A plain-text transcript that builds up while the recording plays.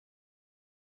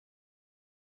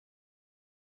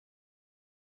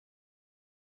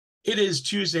It is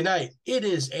Tuesday night. It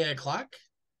is 8 o'clock.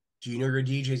 Do you know where your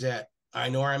DJ's at? I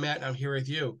know where I'm at, and I'm here with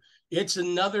you. It's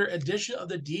another edition of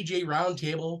the DJ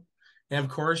Roundtable. And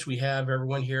of course, we have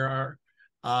everyone here.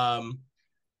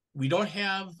 We don't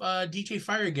have DJ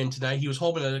Fire again tonight. He was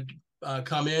hoping to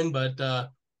come in, but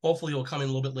hopefully he'll come in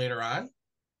a little bit later on.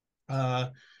 Uh,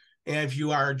 and if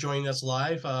you are joining us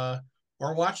live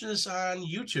or watching this on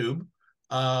YouTube,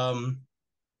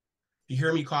 you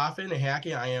hear me coughing and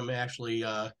hacking, I am actually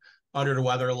under the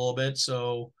weather a little bit.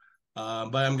 So,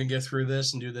 but I'm gonna get through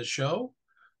this and do this show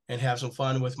and have some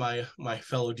fun with my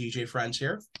fellow DJ friends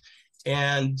here.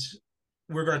 And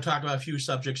we're going to talk about a few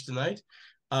subjects tonight.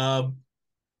 And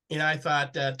I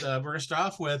thought that we're going to start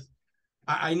off with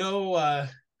I know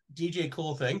DJ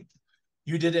Cool Thing.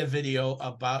 You did a video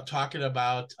about talking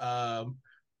about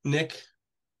Nick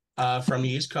from the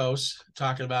East Coast,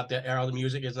 talking about that all the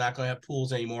music is not going to have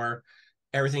pools anymore.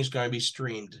 Everything's going to be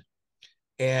streamed.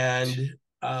 And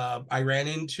I ran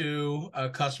into a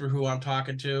customer who I'm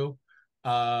talking to,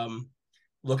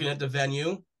 looking at the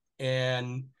venue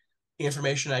and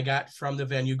information I got from the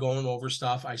venue, going over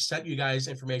stuff. I sent you guys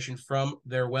information from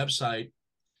their website,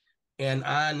 and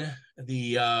on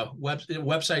the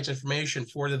website's information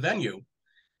for the venue,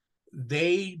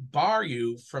 they bar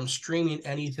you from streaming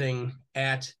anything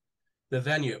at the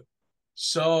venue.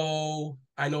 So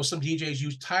I know some DJs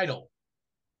use Tidal.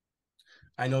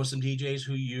 I know some DJs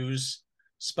who use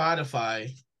Spotify.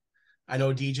 I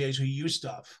know DJs who use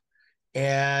stuff.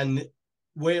 And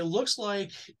what it looks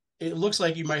like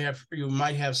you might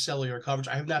have cellular coverage.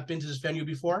 I have not been to this venue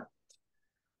before,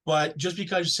 but just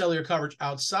because you cellular coverage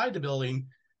outside the building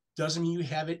doesn't mean you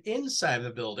have it inside of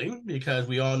the building, because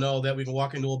we all know that we can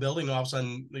walk into a building and all of a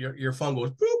sudden your phone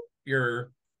goes boop,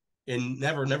 you're in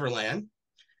Neverland.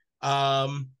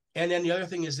 And then the other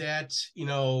thing is that,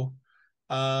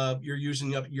 you're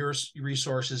using up your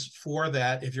resources for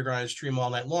that if you're going to stream all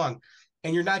night long,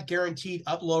 and you're not guaranteed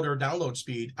upload or download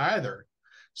speed either.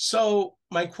 So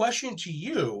my question to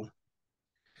you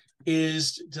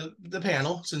is, to the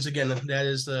panel, since again that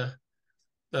is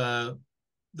the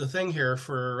thing here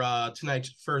for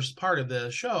tonight's first part of the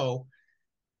show.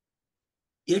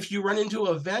 If you run into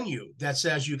a venue that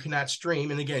says you cannot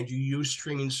stream, and again, you use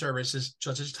streaming services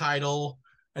such as Tidal,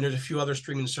 and there's a few other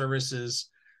streaming services,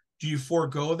 do you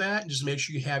forego that and just make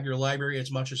sure you have your library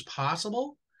as much as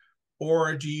possible?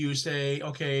 Or do you say,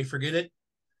 okay, forget it,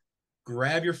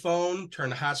 grab your phone, turn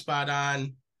the hotspot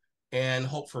on, and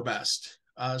hope for best?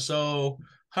 So,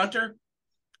 Hunter,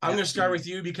 I'm going to start with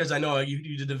you because I know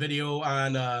you did the video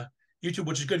on YouTube,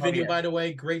 which is a good video, by the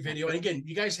way. Great video. And again,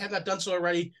 you guys have not done so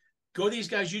already, go to these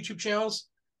guys' YouTube channels.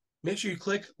 Make sure you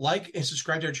click like and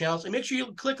subscribe to their channels. And make sure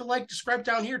you click like, subscribe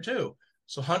down here too.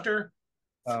 So, Hunter,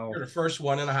 you're the first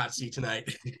one in a hot seat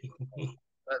tonight.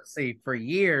 Let's see. For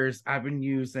years, I've been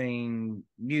using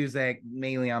music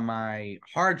mainly on my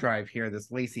hard drive here, this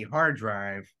Lacy hard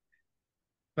drive.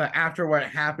 But after what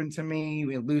happened to me,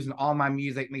 losing all my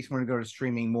music makes me want to go to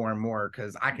streaming more and more,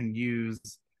 because I can use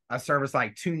a service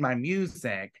like Tune My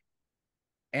Music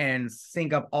and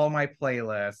sync up all my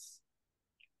playlists,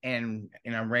 and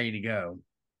I'm ready to go.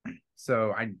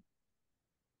 So I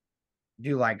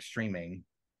do like streaming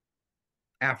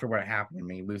after what happened to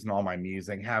me, losing all my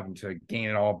music, having to gain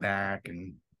it all back,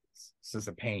 and it's just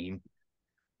a pain.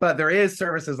 But there is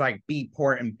services like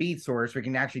Beatport and BeatSource where you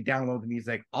can actually download the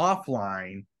music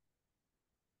offline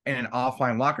in an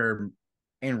offline locker.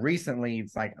 And recently,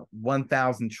 it's like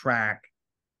 1,000 track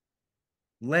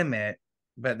limit,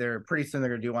 but pretty soon they're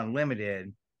going to do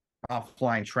unlimited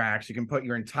offline tracks. You can put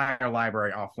your entire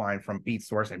library offline from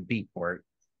BeatSource and Beatport.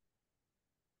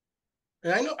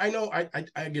 And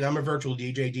again, I'm a virtual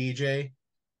DJ.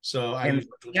 So I use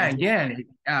virtual DJ.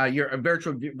 Your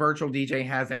virtual DJ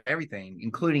has everything,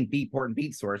 including Beatport and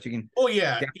BeatSource. You can. Oh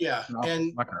yeah.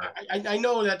 And I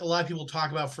know that a lot of people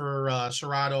talk about for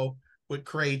Serato with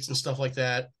crates and stuff like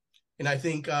that. And I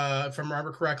think, if I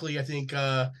remember correctly, I think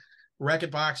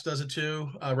Rekordbox does it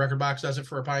too. Rekordbox does it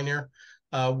for a Pioneer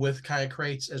with kind of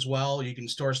crates as well. You can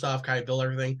store stuff, kind of build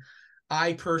everything.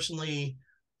 I personally,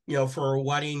 for a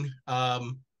wedding,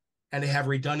 and they have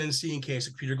redundancy in case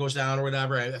the computer goes down or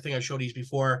whatever. I think I showed these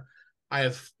before. I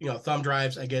have, thumb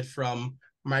drives I get from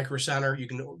Micro Center. You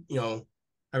can, I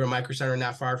have a Micro Center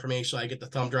not far from me, so I get the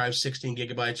thumb drive, 16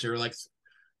 gigabytes, or like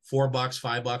 $4,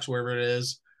 $5, wherever it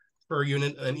is per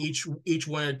unit. And each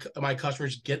one of my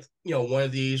customers get, one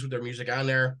of these with their music on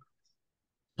there.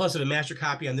 Plus, I have a master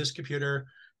copy on this computer,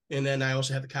 and then I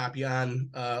also have the copy on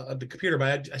the computer.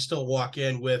 But I still walk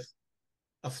in with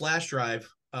a flash drive,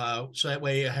 so that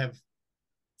way I have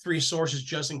 3 sources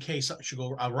just in case something should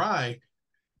go awry.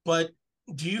 But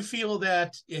do you feel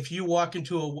that if you walk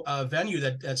into a venue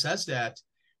that says that,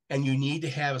 and you need to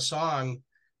have a song,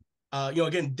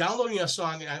 again, downloading a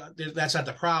song, that's not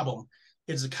the problem.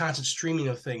 It's the constant streaming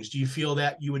of things. Do you feel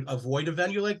that you would avoid a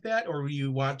venue like that, or do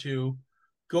you want to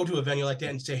go to a venue like that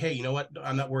and say, hey, you know what?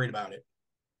 I'm not worried about it,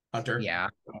 Hunter? Yeah,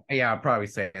 yeah, I'll probably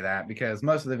say that because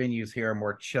most of the venues here are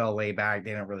more chill, laid back.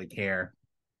 They don't really care.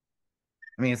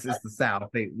 I mean, it's the South.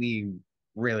 We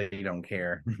really don't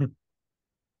care.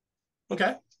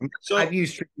 Okay. I've So,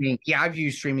 used streaming. Yeah, I've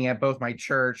used streaming at both my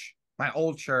church, my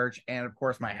old church, and of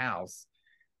course my house.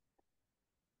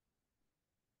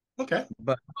 okay.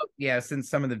 But yeah, since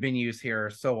some of the venues here are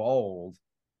so old,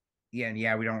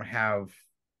 yeah, we don't have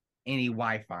any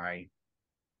Wi-Fi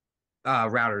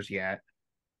routers yet.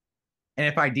 And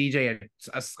if I DJ at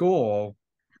a school,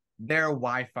 their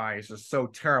Wi-Fi is just so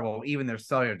terrible. Even their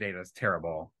cellular data is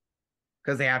terrible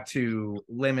because they have to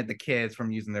limit the kids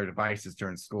from using their devices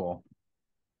during school.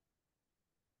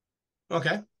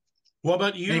 Okay. What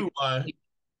about And you?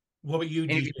 What about you,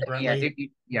 and if DJ you,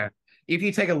 Brentley? if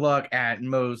you take a look at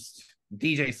most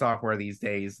DJ software these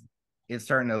days, it's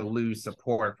starting to lose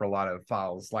support for a lot of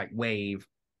files like WAV,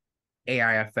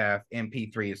 AIFF,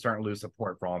 MP3. It's starting to lose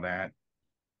support for all that.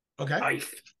 Okay.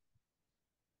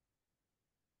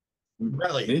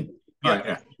 Brentley. Me? All Yeah.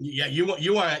 right, yeah. Yeah.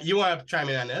 You want to chime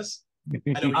in on this?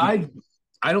 I know you.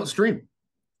 I don't stream.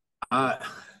 Uh,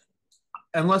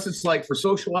 unless it's like for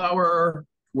social hour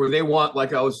where they want,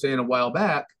 like I was saying a while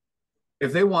back,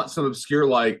 if they want some obscure,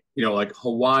 like, like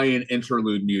Hawaiian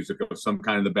interlude music of some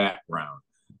kind of the background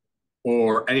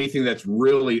or anything that's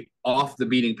really off the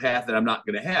beating path that I'm not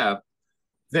going to have,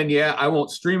 then yeah, I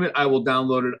won't stream it. I will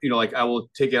download it. Like I will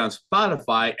take it on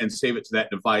Spotify and save it to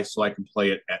that device so I can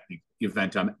play it at the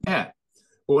event I'm at.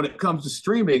 But when it comes to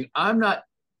streaming, I'm not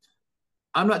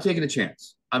taking a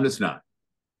chance. I'm just not.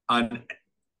 On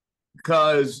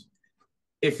because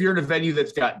if you're in a venue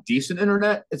that's got decent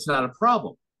internet, it's not a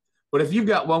problem. But if you've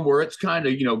got one where it's kind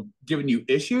of, giving you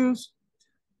issues,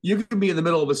 you can be in the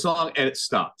middle of a song and it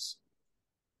stops.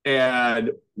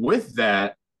 And with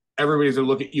that, everybody's gonna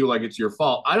look at you like it's your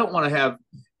fault. I don't want to have,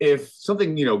 if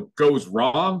something, goes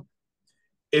wrong,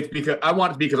 it's because I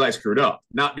want it to be because I screwed up,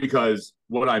 not because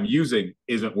what I'm using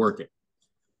isn't working.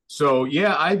 So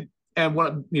yeah, and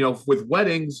when, with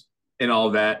weddings and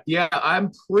all that, yeah,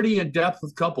 I'm pretty in depth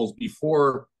with couples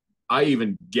before I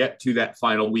even get to that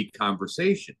final week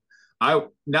conversation.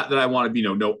 Not that I want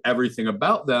to know everything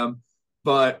about them,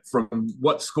 but from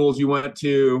what schools you went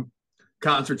to,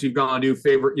 concerts you've gone to,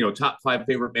 favorite, top 5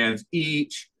 favorite bands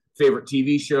each, favorite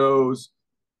TV shows.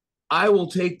 I will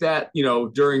take that,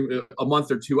 during a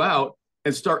month or two out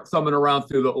and start thumbing around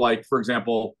through the, like, for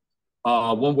example,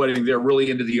 one wedding, they're really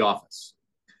into The Office.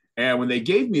 And when they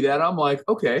gave me that, I'm like,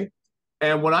 okay.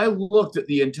 And when I looked at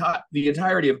the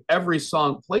entirety of every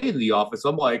song played in The Office,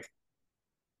 I'm like,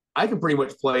 I can pretty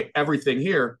much play everything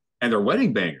here, and they're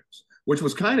wedding bangers, which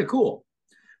was kind of cool.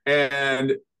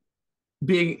 And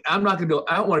I'm not going to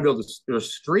I don't want to be able to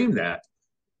stream that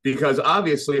because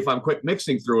obviously if I'm quick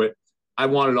mixing through it, I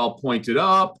want it all pointed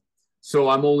up. So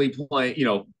I'm only playing,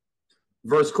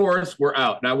 verse, chorus, we're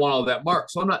out. And I want all that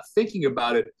marked. So I'm not thinking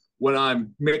about it when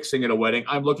I'm mixing at a wedding.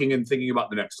 I'm looking and thinking about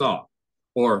the next song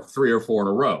or 3 or 4 in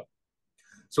a row.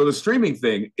 So the streaming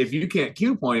thing, if you can't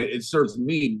cue point it, it serves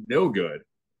me no good.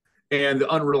 And the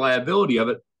unreliability of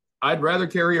it, I'd rather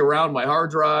carry around my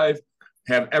hard drive,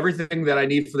 have everything that I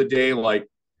need for the day, like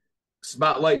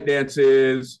spotlight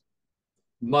dances,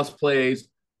 must plays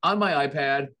on my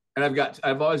iPad. And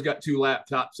I've always got 2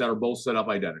 laptops that are both set up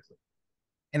identically.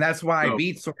 And that's why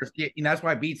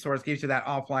BeatSource gives you that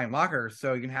offline locker,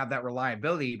 so you can have that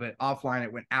reliability, but offline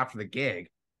it went after the gig.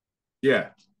 Yeah.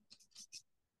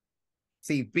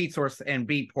 See, BeatSource and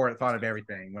Beatport thought of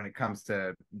everything when it comes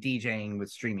to DJing with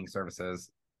streaming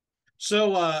services.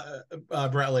 So,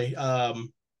 Brentley,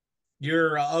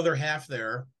 your other half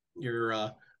there,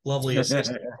 your lovely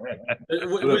assistant,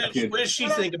 what does she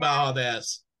think about all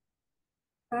this?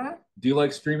 Do you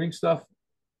like streaming stuff?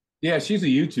 Yeah, she's a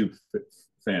YouTube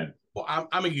fan. Well,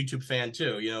 I'm a YouTube fan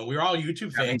too. We're all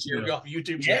YouTube fans here. We all have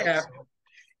YouTube channels.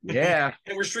 Yeah.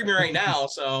 And we're streaming right now.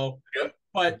 So, Yep.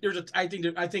 But I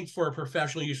think for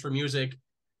professional use for music,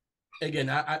 again,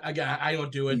 I don't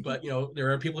do it, but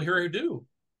there are people here who do.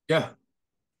 Yeah.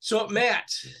 So Matt,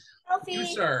 Healthy. you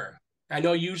sir, I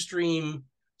know you stream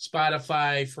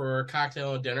Spotify for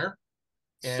cocktail and dinner,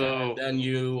 and then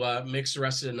you mix the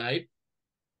rest of the night.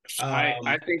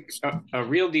 I think a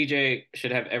real DJ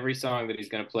should have every song that he's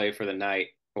going to play for the night,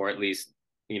 or at least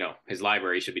his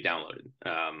library should be downloaded.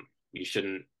 You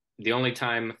shouldn't. The only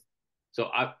time So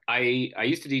I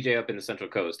used to DJ up in the Central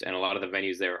Coast, and a lot of the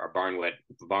venues there are barn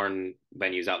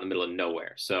venues out in the middle of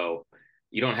nowhere. So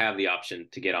you don't have the option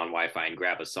to get on Wi-Fi and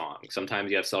grab a song. Sometimes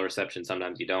you have cell reception,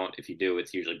 sometimes you don't. If you do,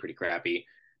 it's usually pretty crappy.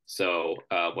 So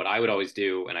what I would always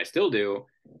do, and I still do,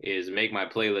 is make my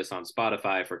playlist on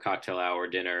Spotify for cocktail hour,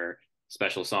 dinner,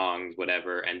 special songs,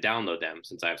 whatever, and download them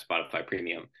since I have Spotify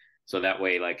Premium. So that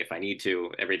way, like if I need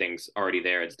to, everything's already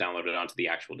there. It's downloaded onto the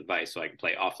actual device, so I can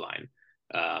play offline.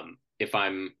 If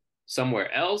I'm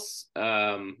somewhere else,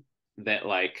 that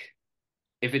like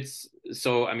if it's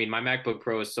so, I mean, my MacBook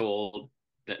Pro is so old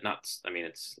that not, I mean,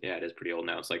 it's yeah, it is pretty old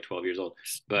now. It's like 12 years old,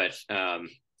 but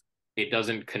it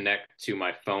doesn't connect to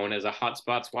my phone as a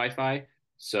hotspot's Wi-Fi.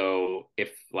 So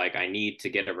if like I need to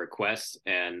get a request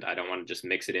and I don't want to just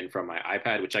mix it in from my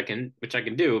iPad, which I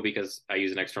can do because I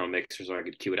use an external mixer, so I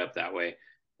could queue it up that way.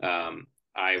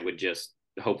 I would just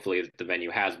hopefully the venue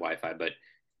has Wi-Fi, but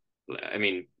I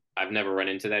mean, I've never run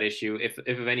into that issue. If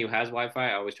a venue has Wi-Fi,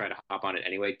 I always try to hop on it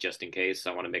anyway, just in case.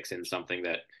 I want to mix in something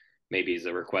that maybe is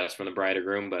a request from the bride or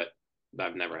groom, but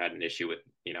I've never had an issue with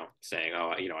saying,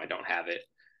 oh, I don't have it.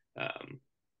 Um,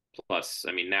 Plus,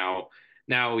 I mean, now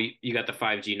you got the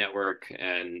 5G network,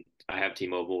 and I have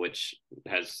T-Mobile, which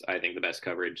has I think the best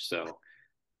coverage. So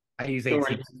I use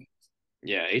AT&T.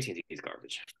 Yeah, AT&T is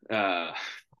garbage.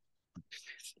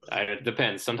 It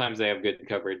depends. Sometimes they have good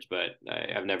coverage, but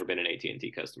I've never been an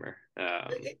AT&T customer.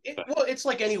 Well, it's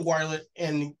like any wireless,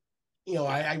 and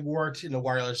I worked in the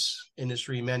wireless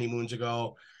industry many moons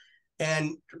ago,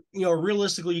 and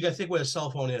realistically, you got to think what a cell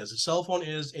phone is. A cell phone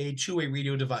is a two-way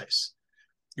radio device.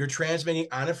 You're transmitting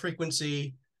on a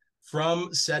frequency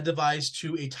from said device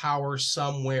to a tower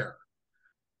somewhere.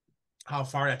 How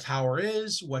far that tower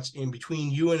is, what's in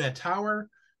between you and that tower.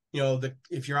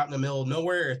 If you're out in the middle of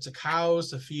nowhere, it's the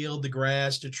cows, the field, the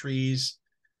grass, the trees,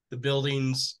 the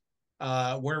buildings,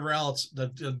 wherever else,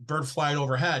 the bird flying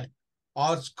overhead,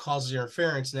 all it causes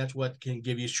interference, and that's what can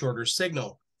give you a shorter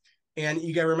signal. And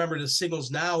you got to remember the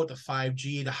signals now with the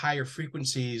 5G, the higher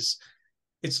frequencies,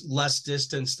 it's less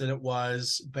distance than it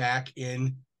was back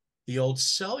in the old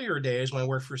cellular days when I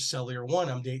worked for Cellular One.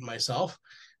 I'm dating myself.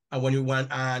 When we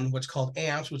went on what's called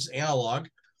amps, which is analog,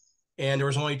 and there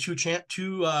was only two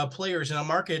players in a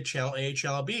market, channel A,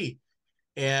 channel B.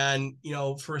 And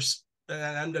first,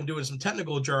 I'm doing some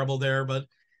technical jarble there, but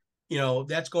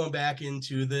that's going back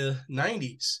into the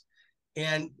 90s.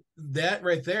 And that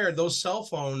right there, those cell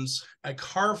phones, a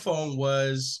car phone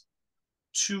was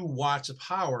 2 watts of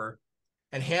power,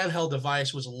 and handheld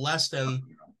device was less than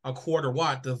a quarter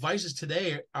watt. The devices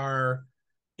today are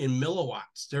in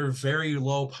milliwatts. They're very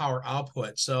low power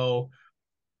output. So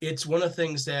it's one of the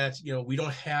things that, we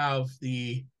don't have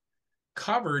the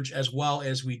coverage as well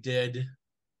as we did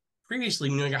previously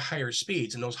when we got higher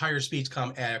speeds, and those higher speeds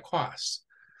come at a cost.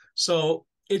 So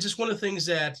it's just one of the things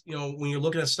that, when you're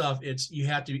looking at stuff, you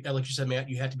have to, like you said, Matt,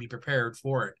 you have to be prepared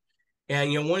for it.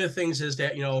 And, one of the things is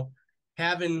that,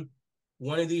 having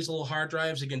one of these little hard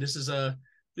drives, again, this is a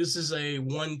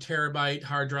 1 terabyte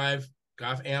hard drive,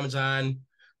 got off Amazon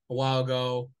a while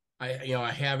ago. I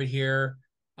have it here.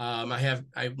 I have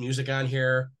music on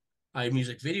here. I have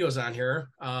music videos on here.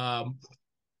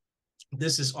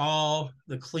 This is all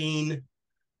the clean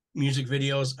music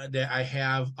videos that I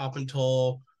have up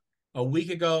until a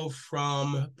week ago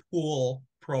from Pool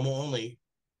promo only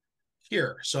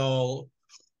here. So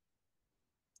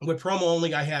with promo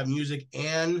only, I have music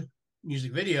and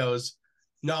music videos.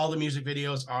 Not all the music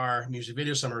videos are music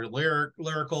videos. Some are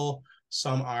lyrical.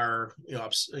 Some are,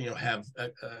 have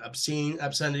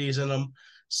obscenities in them.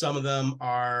 Some of them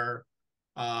are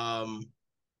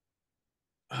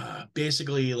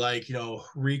basically like,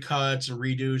 recuts and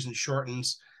redos and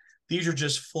shortens. These are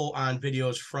just full on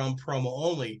videos from promo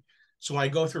only. So when I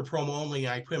go through promo only,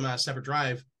 I put them on a separate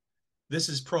drive. This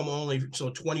is promo only.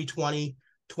 So 2020,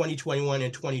 2021,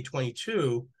 and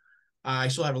 2022. I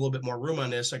still have a little bit more room on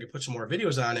this. So I could put some more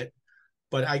videos on it,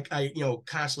 but I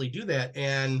constantly do that.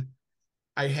 And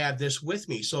I have this with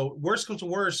me. So worst comes to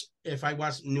worst, if I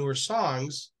want newer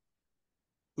songs,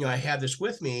 I have this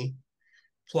with me,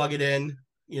 plug it in,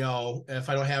 if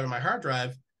I don't have it on my hard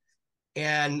drive.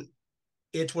 And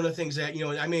it's one of the things that,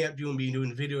 I may have be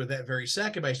doing video that very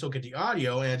second, but I still get the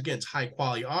audio. And again, it's high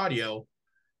quality audio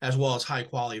as well as high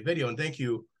quality video. And thank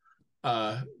you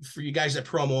for you guys at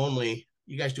promo only.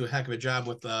 You guys do a heck of a job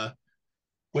with the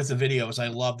videos. I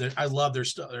love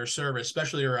their service,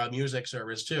 especially their music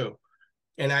service too.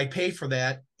 And I pay for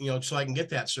that, so I can get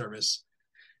that service.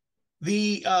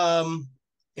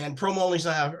 And promo only is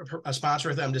not a sponsor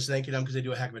with them. I'm just thanking them because they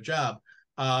do a heck of a job.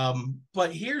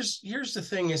 But here's the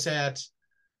thing is that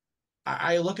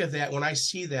I look at that when I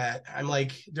see that, I'm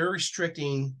like, they're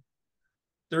restricting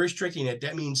it.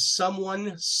 That means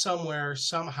someone somewhere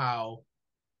somehow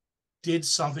did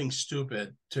something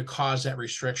stupid to cause that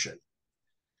restriction.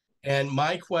 And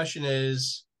my question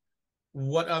is,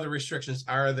 what other restrictions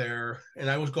are there? And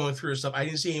I was going through stuff. I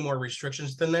didn't see any more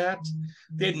restrictions than that.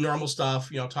 They had normal stuff,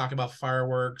 talk about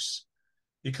fireworks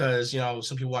because,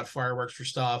 some people want fireworks for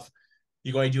stuff.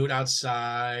 You're going to do it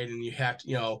outside and you have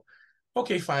to,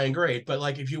 okay, fine, great. But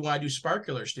like, if you want to do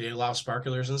sparklers, do they allow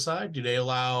sparklers inside? Do they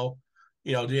allow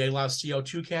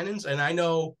CO2 cannons? And I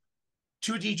know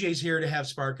two DJs here to have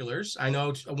sparklers. I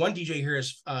know one DJ here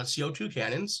has CO2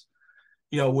 cannons.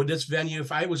 Would this venue,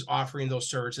 if I was offering those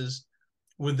services,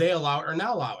 would they allow it or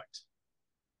not allow it?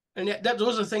 And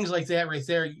those are things like that right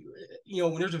there.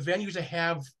 When there's a venue to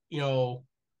have, you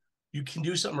can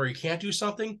do something or you can't do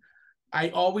something. I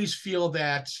always feel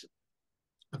that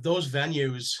those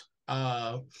venues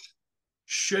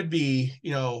should be,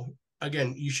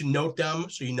 again, you should note them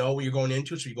so you know what you're going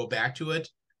into, so you go back to it,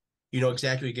 you know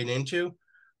exactly what you're getting into.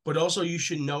 But also you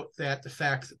should note that the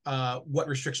fact what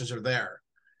restrictions are there,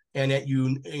 and that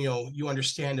you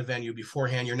understand the venue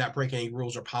beforehand. You're not breaking any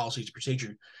rules or policies,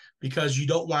 procedure, because you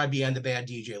don't want to be on the bad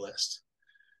DJ list.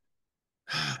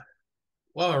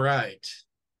 All right.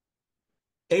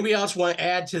 Anybody else want to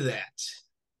add to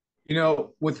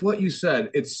that? With what you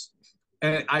said,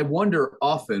 and I wonder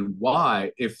often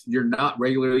why, if you're not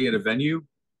regularly at a venue,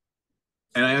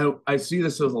 and I see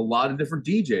this with a lot of different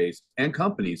DJs and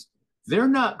companies, they're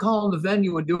not calling the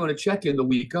venue and doing a check-in the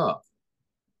week of.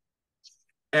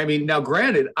 I mean, now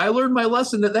granted, I learned my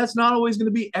lesson that that's not always going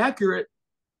to be accurate.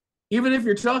 Even if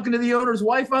you're talking to the owner's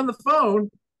wife on the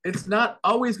phone, it's not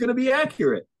always going to be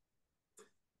accurate.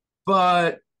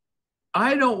 But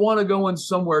I don't want to go in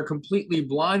somewhere completely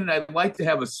blind, and I'd like to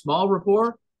have a small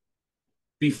rapport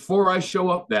before I show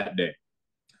up that day.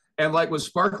 And like with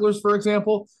sparklers, for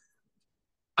example,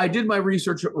 I did my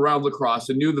research around lacrosse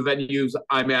and knew the venues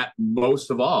I'm at most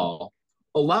of all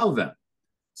allow them.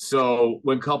 So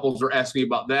when couples are asking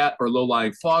about that, or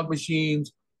low-lying fog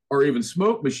machines, or even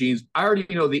smoke machines, I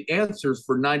already know the answers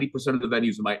for 90% of the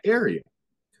venues in my area.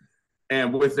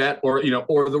 And with that, or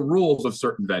the rules of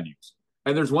certain venues.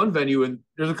 And there's one venue, and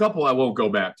there's a couple I won't go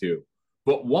back to,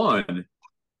 but one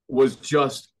was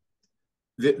just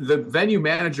the venue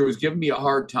manager was giving me a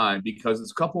hard time because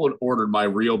this couple had ordered my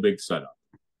real big setup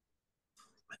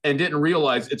and didn't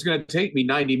realize it's going to take me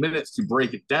 90 minutes to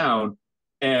break it down.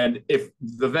 And if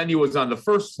the venue was on the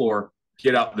first floor,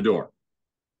 get out the door.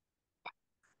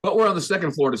 But we're on the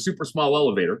second floor in a super small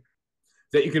elevator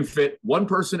that you can fit one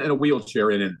person in a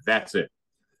wheelchair in, and that's it.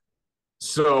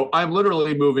 So I'm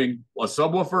literally moving a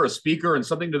subwoofer, a speaker, and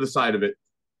something to the side of it,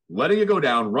 letting it go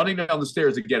down, running down the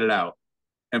stairs to get it out,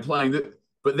 and playing it.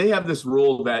 But they have this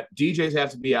rule that DJs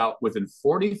have to be out within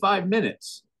 45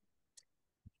 minutes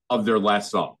of their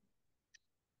last song.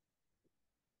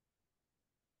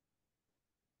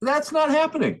 That's not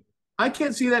happening. I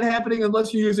can't see that happening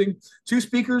unless you're using two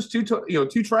speakers, two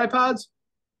tripods,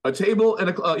 a table, and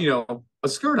a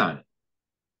skirt on it.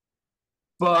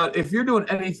 But if you're doing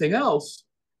anything else,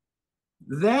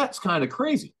 that's kind of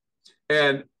crazy.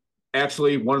 And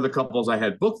actually, one of the couples I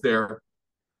had booked there,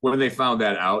 when they found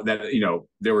that out, that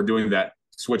they were doing that,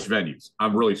 switch venues.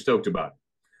 I'm really stoked about it,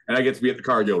 and I get to be at the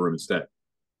cargo room instead.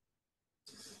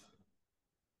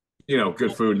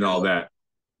 Good food and all that.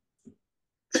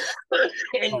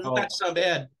 And that's not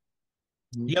bad.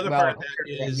 The other part of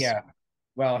that is,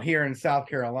 well, here in South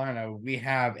Carolina, we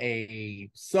have a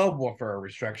subwoofer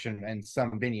restriction in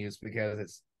some venues because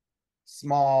it's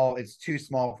small. It's too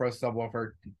small for a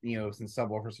subwoofer, since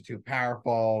subwoofers are too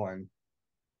powerful. And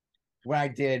when I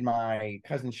did my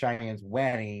cousin Cheyenne's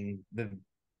wedding, the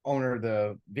owner of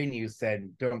the venue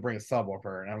said, "Don't bring a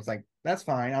subwoofer." And I was like, "That's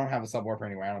fine. I don't have a subwoofer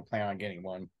anyway. I don't plan on getting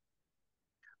one."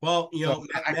 Well,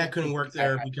 Matt couldn't work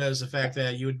there because the fact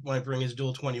that you would want to bring his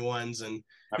dual 21s, and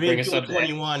bring a dual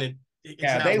 21,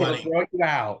 they will throw you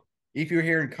out. If you're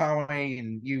here in Conway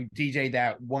and you DJ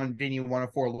that one venue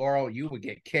 104 Laurel, you would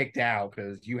get kicked out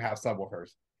because you have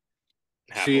subwoofers.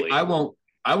 See, I won't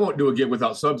do a gig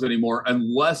without subs anymore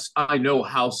unless I know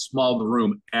how small the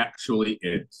room actually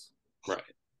is. Right.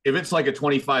 If it's like a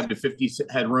 25 to 50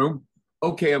 head room,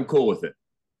 okay, I'm cool with it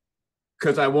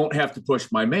because I won't have to push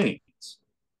my mains.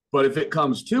 But if it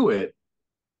comes to it,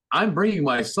 I'm bringing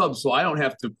my subs so I don't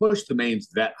have to push the mains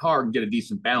that hard and get a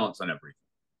decent balance on everything.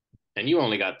 And you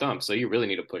only got dumps, so you really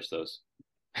need to push those.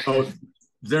 Oh,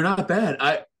 they're not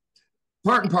bad.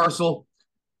 Part and parcel,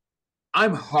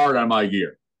 I'm hard on my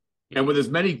gear. And with as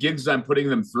many gigs I'm putting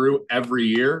them through every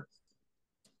year,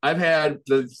 I've had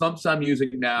the thumps I'm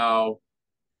using now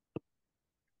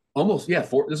almost, yeah,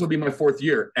 this will be my 4th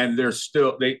year, and there's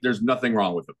nothing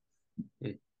wrong with them.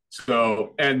 Mm.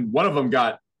 So, and one of them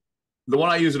got the one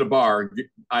I use at a bar.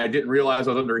 I didn't realize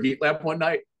I was under a heat lamp one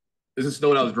night. This is still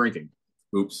what I was drinking.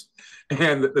 Oops.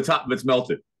 And the top of it's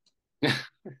melted.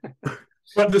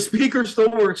 But the speaker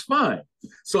still works fine.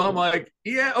 So I'm like,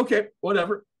 yeah, okay,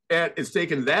 whatever. And it's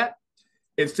taken that.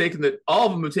 It's taken that. All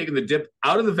of them have taken the dip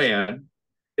out of the van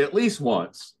at least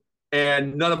once,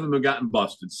 and none of them have gotten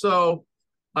busted. So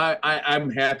I'm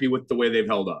happy with the way they've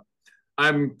held up.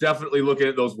 I'm definitely looking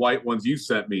at those white ones you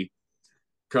sent me,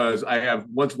 because I have,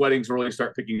 once weddings really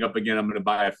start picking up again, I'm going to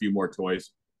buy a few more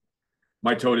toys.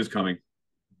 My toad is coming,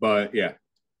 but yeah.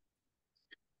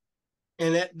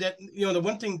 And that the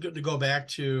one thing to go back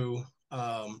to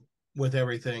with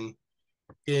everything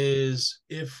is,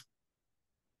 if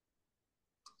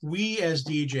we as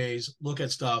DJs look at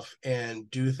stuff and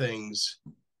do things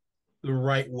the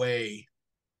right way,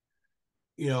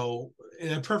 in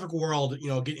a perfect world,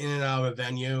 get in and out of a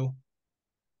venue,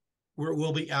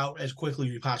 we'll be out as quickly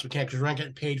as we possibly can, because we're not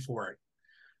getting paid for it.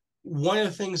 One of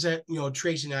the things that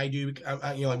Tracy and I do,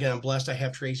 again, I'm blessed I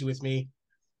have Tracy with me,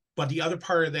 but the other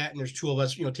part of that, and there's 2 of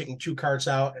us, taking 2 carts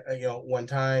out, one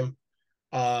time,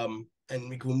 and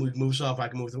we can move stuff. I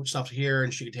can move stuff here,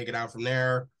 and she can take it out from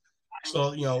there.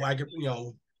 So I could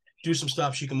do some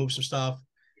stuff. She can move some stuff,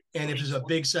 and if there's a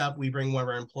big setup, we bring one of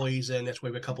our employees in. That's why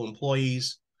we have a couple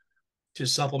employees to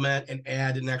supplement and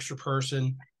add an extra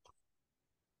person.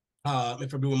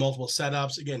 If we're doing multiple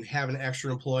setups, again, have an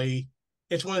extra employee.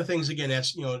 It's one of the things, again,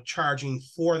 that's charging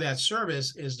for that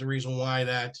service is the reason why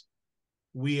that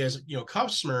we as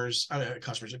customers,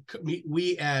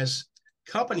 we as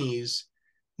companies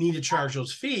need to charge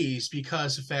those fees,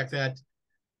 because the fact that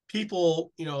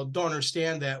people don't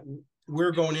understand that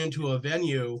we're going into a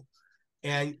venue,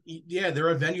 and yeah, there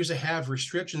are venues that have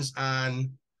restrictions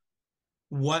on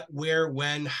what, where,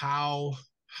 when, how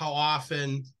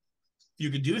often you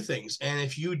could do things, and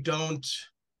if you don't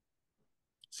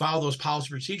follow those policy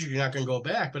procedures, you're not going to go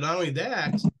back. But not only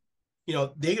that,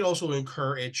 they could also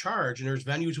incur a charge, and there's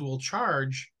venues who will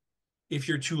charge if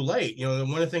you're too late. And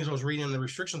one of the things I was reading in the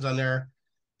restrictions on there,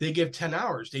 they give 10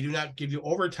 hours. They do not give you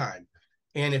overtime.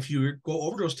 And if you go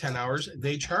over those 10 hours,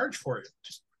 they charge for it.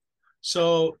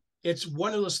 So it's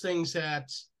one of those things that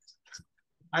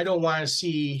I don't want to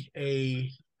see a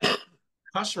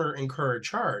customer incur a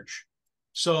charge.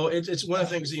 So it's one of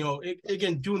the things,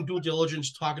 again, doing due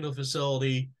diligence, talking to a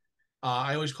facility.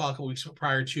 I always call a couple weeks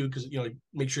prior to, because,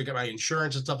 make sure you get my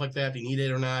insurance and stuff like that, if you need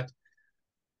it or not.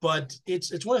 But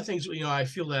it's one of the things, I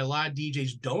feel that a lot of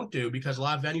DJs don't do, because a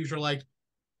lot of venues are like,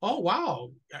 oh,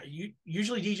 wow,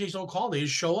 usually DJs don't call, they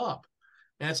just show up.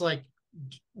 And it's like,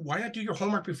 why not do your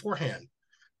homework beforehand?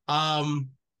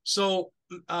 So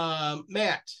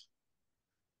Matt,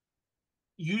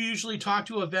 you usually talk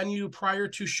to a venue prior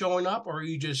to showing up, or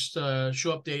you just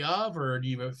show up day of, or do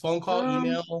you have a phone call,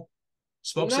 email,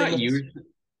 smoke Not signals? usually.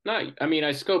 Not. I mean,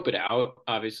 I scope it out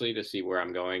obviously to see where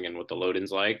I'm going and what the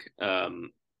load-in's like.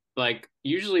 Like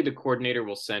usually the coordinator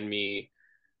will send me,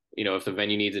 if the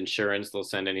venue needs insurance, they'll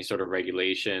send any sort of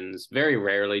regulations. Very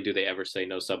rarely do they ever say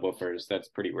no subwoofers. That's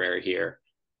pretty rare here.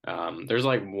 There's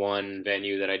like one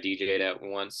venue that I DJ'd at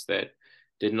once that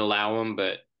didn't allow them,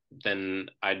 but then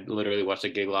I literally watched a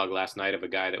gig log last night of a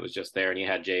guy that was just there and he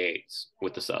had J8s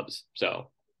with the subs.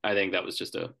 So I think that was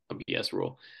just a BS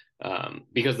rule.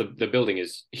 Because the building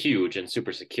is huge and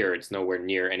super secure. It's nowhere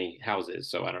near any houses.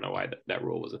 So I don't know why that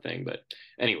rule was a thing. But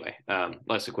anyway,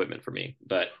 less equipment for me.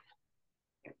 But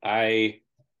the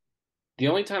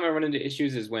only time I run into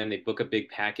issues is when they book a big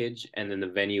package and then the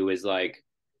venue is like,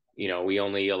 we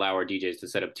only allow our DJs to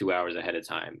set up 2 hours ahead of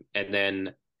time. And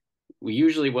then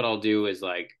what I'll do is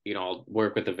like, I'll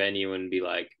work with the venue and be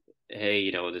like, hey,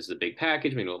 this is a big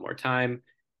package, we need a little more time.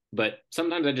 But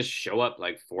sometimes I just show up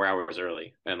like 4 hours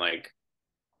early, and like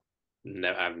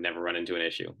I've never run into an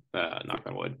issue. Knock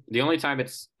on wood. The only time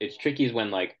it's tricky is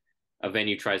when like a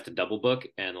venue tries to double book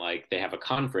and like they have a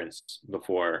conference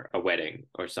before a wedding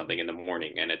or something in the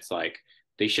morning, and it's like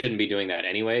they shouldn't be doing that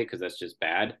anyway because that's just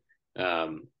bad.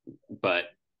 But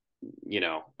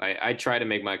I try to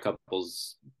make my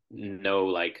couples know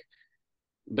like.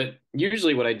 But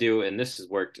usually what I do, and this has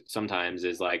worked sometimes,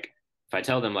 is like if I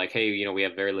tell them like, hey, we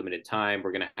have very limited time,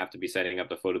 we're going to have to be setting up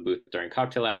the photo booth during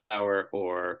cocktail hour,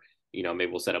 or, maybe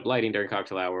we'll set up lighting during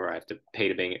cocktail hour, or I have to pay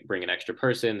to bring an extra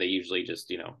person. They usually just,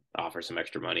 offer some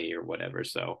extra money or whatever.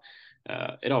 So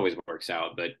it always works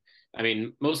out. But I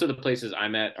mean, most of the places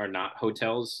I'm at are not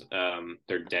hotels.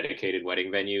 They're dedicated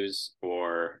wedding venues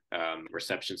or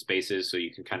reception spaces. So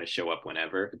you can kind of show up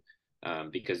whenever,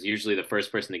 because usually the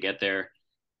first person to get there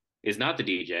is not the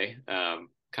DJ.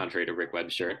 contrary to Rick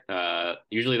Webb's shirt.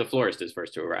 Usually the florist is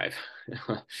first to arrive,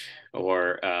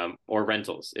 or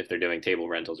rentals if they're doing table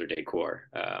rentals or decor.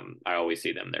 I always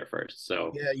see them there first.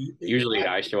 So Yeah, usually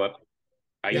I show up.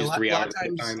 I yeah, use a 3 lot hours of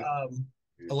of times, time.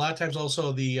 a lot of times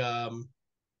also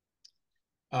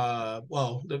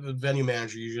well, the venue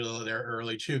manager usually they're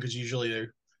early too, because usually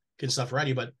they're getting stuff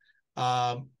ready. But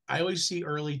I always see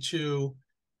early too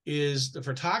is the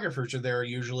photographers are there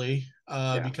usually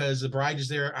because the bride is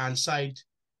there on site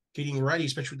getting ready,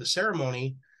 especially with the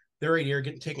ceremony. They're right here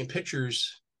taking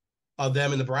pictures of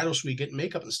them in the bridal suite, getting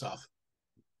makeup and stuff.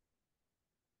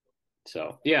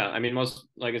 So yeah, I mean,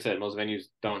 like I said, most venues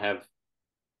don't have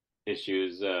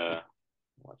issues.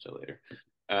 Watch it later.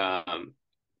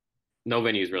 No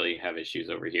venues really have issues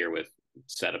over here with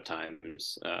setup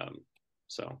times.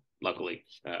 So luckily,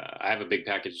 I have a big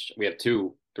package. We have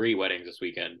 3 weddings this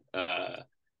weekend.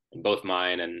 And both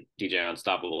mine and DJ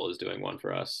Unstoppable is doing one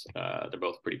for us. They're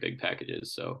both pretty big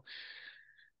packages. So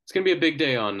it's going to be a big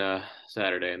day on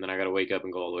Saturday. And then I got to wake up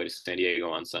and go all the way to San Diego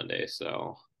on Sunday.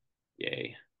 So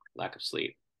yay, lack of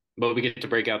sleep. But we get to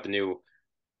break out the new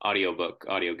audio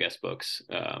guest books.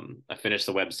 I finished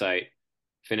the website,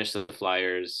 finished the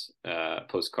flyers,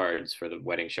 postcards for the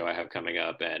wedding show I have coming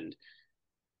up, and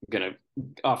I'm gonna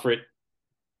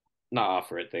not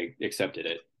offer it. They accepted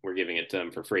it. We're giving it to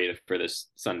them for free for this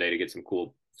Sunday to get some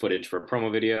cool footage for a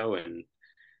promo video. And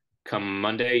come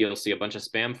Monday, you'll see a bunch of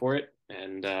spam for it,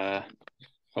 and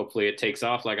hopefully it takes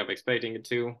off like I'm expecting it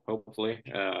to. Hopefully,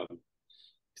 because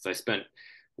I spent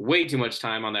way too much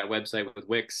time on that website with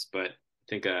Wix, but I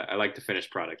think I like the finished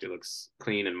product. It looks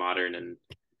clean and modern and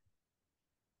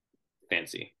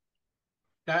fancy.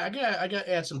 I got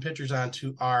to add some pictures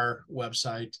onto our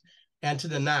website and to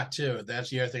the Knot too. That's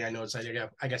the other thing I noticed.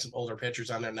 I got some older pictures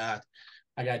on their Knot.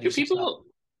 I got to do some stuff.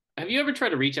 Have you ever tried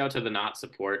to reach out to the Knot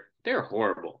support? They're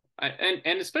horrible.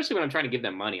 And especially when I'm trying to give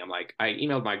them money, I'm like, I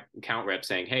emailed my account rep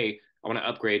saying, hey, I want to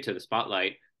upgrade to the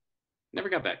Spotlight. Never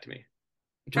got back to me.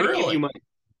 I'm trying to give you money.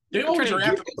 They always are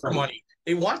after for money.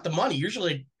 They want the money.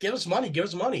 Usually, give us money, give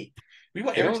us money. We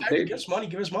want every time to give us money,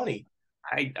 give us money.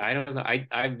 I don't know.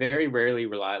 I very rarely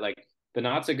rely. Like the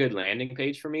Knot's a good landing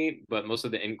page for me, but most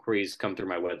of the inquiries come through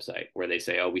my website where they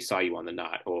say, "Oh, we saw you on the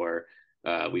Knot," or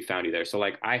 "We found you there." So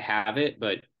like I have it,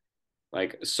 but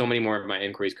like so many more of my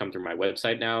inquiries come through my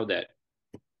website now that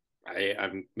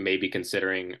I'm maybe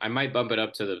considering. I might bump it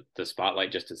up to the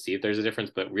Spotlight just to see if there's a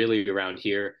difference. But really, around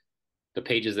here, the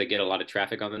pages that get a lot of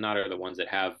traffic on the Knot are the ones that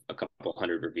have a couple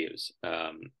hundred reviews.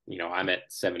 I'm at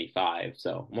 75,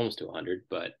 so I'm almost to 100,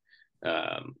 but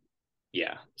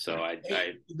yeah. So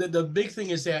the big thing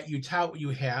is that you tout what you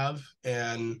have,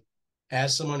 and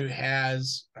as someone who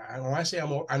has, when I say I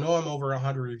know I'm over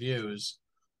 100 reviews,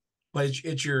 but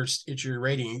it's your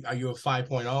rating. Are you a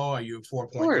 5.0? Are you a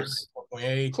 4.9,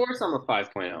 4.8? Of course, I'm a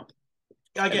 5.0.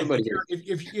 Again,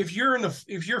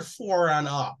 if you're 4 on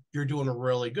up, you're doing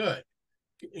really good.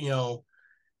 I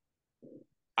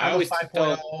always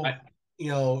 5.0.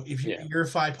 If you're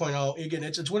 5.0, again,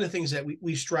 it's one of the things that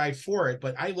we strive for it,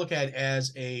 but I look at it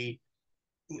as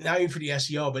not even for the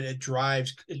SEO, but it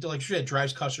drives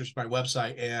customers to my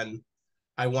website, and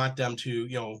I want them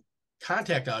to,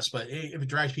 contact us. But if it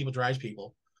drives people, drives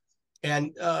people.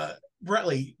 And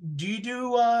Brettley, do you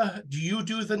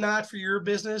do the Knot for your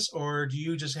business, or do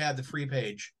you just have the free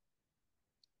page?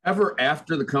 Ever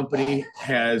after the company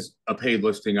has a paid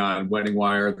listing on Wedding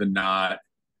Wire, the Knot,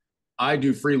 I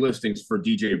do free listings for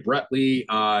DJ Brettley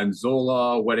on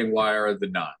Zola, Wedding Wire, the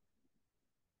Knot.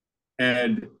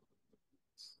 And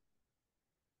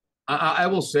I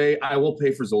will say I will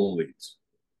pay for Zola leads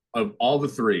of all the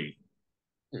 3.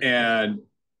 And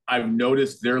I've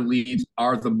noticed their leads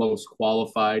are the most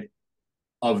qualified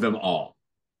of them all.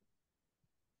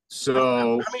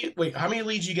 So how many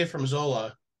leads you get from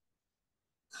Zola?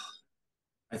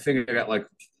 I think I got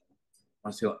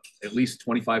at least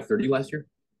 25, 30 last year.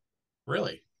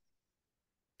 Really?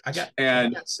 I got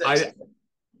 6.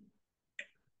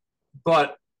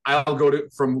 But I'll go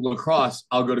from La Crosse,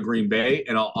 I'll go to Green Bay,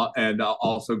 and I'll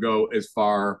also go as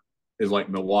far as like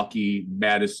Milwaukee,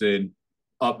 Madison,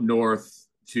 up north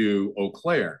to Eau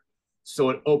Claire. So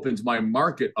it opens my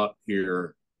market up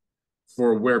here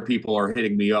for where people are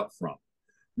hitting me up from.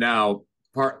 Now,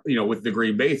 with the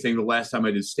Green Bay thing, the last time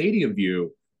I did Stadium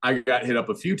View, I got hit up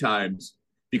a few times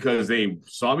because they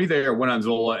saw me there, went on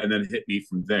Zola, and then hit me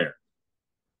from there.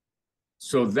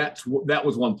 So that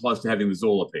was one plus to having the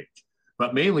Zola page.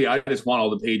 But mainly, I just want all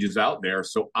the pages out there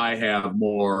so I have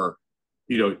more,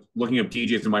 looking up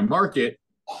DJs in my market,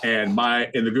 and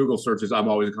in the Google searches, I'm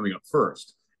always coming up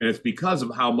first. And it's because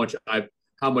of how much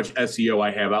SEO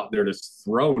I have out there to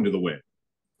throw into the wind.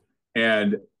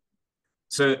 And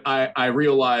so I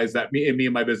realized that me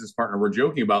and my business partner were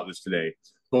joking about this today,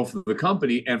 both for the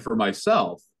company and for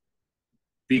myself,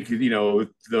 because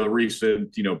the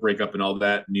recent breakup and all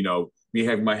that, and me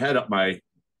having my head up my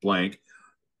blank,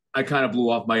 I kind of blew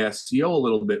off my SEO a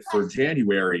little bit for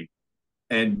January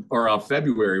or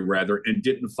February rather, and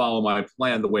didn't follow my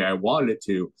plan the way I wanted it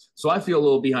to. So I feel a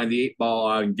little behind the eight ball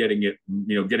on getting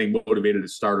motivated to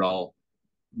start all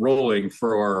rolling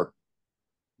for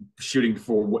shooting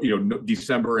for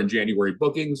December and January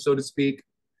bookings, so to speak,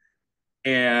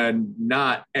 and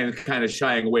kind of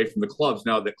shying away from the clubs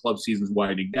now that club season's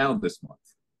winding down this month.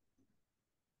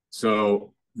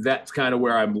 So that's kind of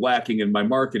where I'm lacking in my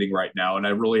marketing right now, and I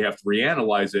really have to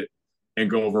reanalyze it and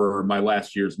go over my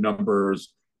last year's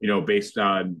numbers, based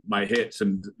on my hits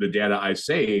and the data I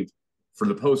saved for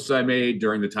the posts I made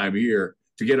during the time of year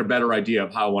to get a better idea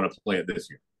of how I want to play it this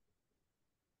year.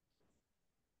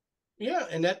 Yeah,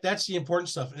 and that's the important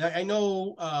stuff. And I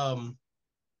know,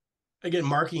 again,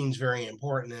 marketing is very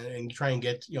important, and try and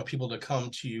get people to come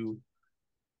to you,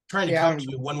 trying to come to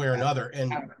you one way or another.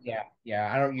 And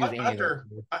I don't use any of those.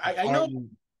 I know.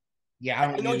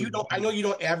 I know you don't. I know you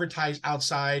don't advertise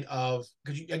outside of,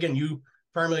 because you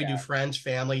primarily do friends,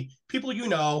 family, people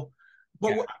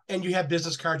but and you have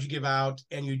business cards you give out,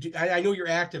 and you do. I know you're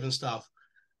active and stuff,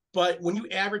 but when you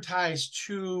advertise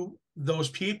to those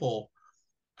people,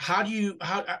 how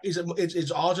is it? It's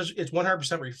all just, it's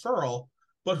 100% referral.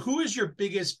 But who is your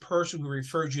biggest person who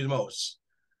referred you the most?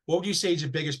 What would you say is your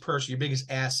biggest person, your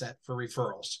biggest asset for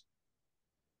referrals?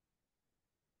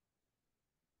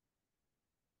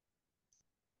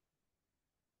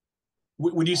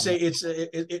 Would you say it's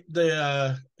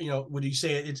would you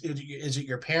say is it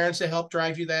your parents that help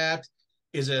drive you that?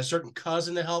 Is it a certain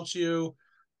cousin that helps you?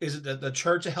 Is it the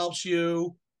church that helps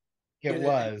you? It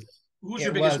was. Who's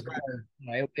your biggest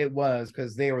friend? It was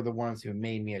because they were the ones who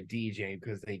made me a DJ,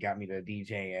 because they got me to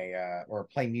DJ or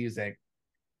play music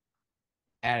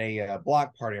at a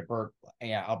block party at Berkeley.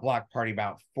 A block party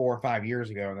about 4 or 5 years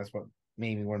ago, and that's what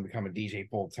made me want to become a DJ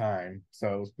full time.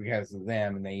 So it was because of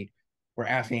them, and they were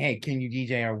asking, "Hey, can you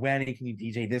DJ our wedding? Can you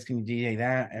DJ this? Can you DJ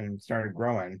that?" And started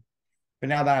growing. But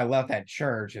now that I left that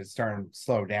church, it's starting to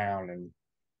slow down and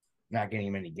not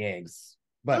getting many gigs.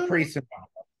 But pretty soon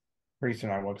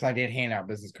I will, because I did hand out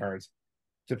business cards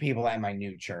to people at my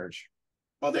new church.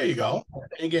 Well, there you go.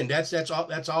 And again, that's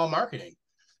all marketing.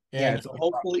 And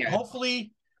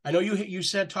hopefully, I know you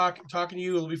said talking to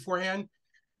you a little beforehand,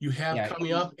 you have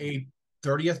coming up a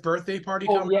 30th birthday party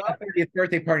coming up. 30th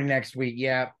birthday party next week.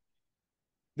 Yeah.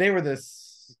 They were the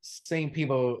same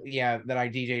people, that I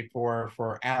DJ'd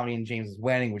for Allie and James's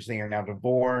wedding, which they are now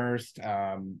divorced.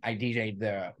 I DJ'd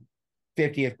the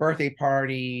 50th birthday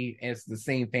party. It's the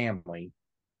same family.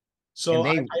 So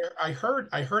I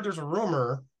heard there's a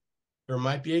rumor there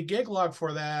might be a gig log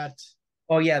for that.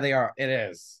 Oh yeah, they are. It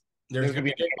is. There's gonna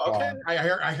be a gig log. Okay,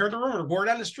 I heard the rumor. Word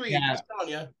on the street. I'm just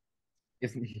telling you.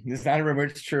 It's not a rumor.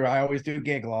 It's true. I always do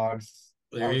gig logs.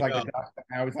 I always like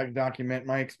to document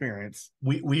my experience.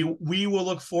 We will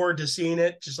look forward to seeing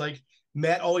it. Just like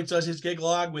Matt always does his gig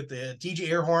log with the DJ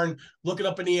air horn, looking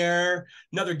up in the air.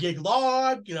 Another gig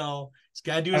log. He's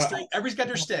got to do his thing. Everybody's got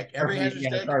their stick. Everybody has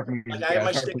their stick. Like I have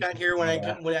my stick on here when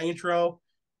I intro.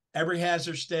 Everybody has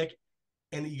their stick,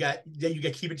 and you got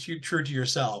to keep it true to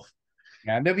yourself.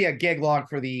 Yeah, there'll be a gig log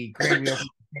for the grand reopening.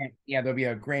 There'll be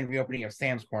a grand reopening of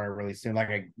Sam's Corner really soon, like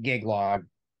a gig log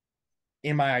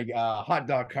in my hot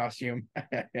dog costume.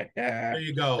 There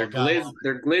you go.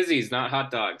 They're glizzies, not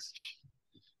hot dogs.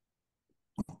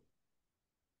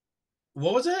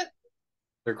 What was it?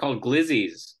 They're called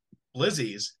glizzies.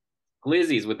 Glizzies?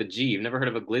 Glizzies with a G. You've never heard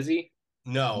of a glizzy?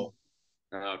 No.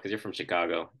 Oh, because you're from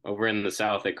Chicago. Over in the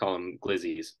South, they call them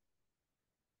glizzies.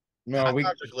 No, hot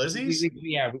dogs are glizzies?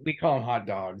 We call them hot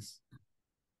dogs.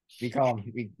 We call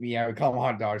them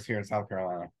hot dogs here in South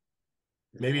Carolina.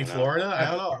 Maybe Florida?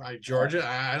 I don't know. Georgia?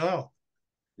 I don't know.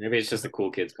 Maybe it's just the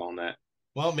cool kids calling that.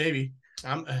 Well, maybe.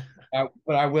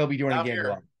 But I will be doing a gig.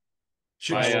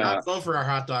 We're not known for our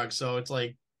hot dogs, so it's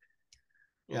like,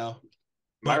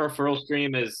 my referral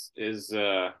stream is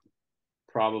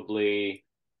probably,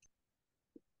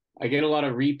 I get a lot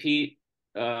of repeat.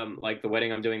 Like the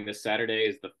wedding I'm doing this Saturday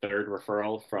is the third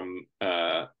referral from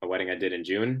a wedding I did in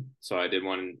June. So I did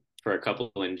one for a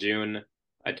couple in June.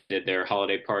 I did their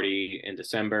holiday party in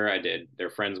December. I did their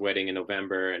friend's wedding in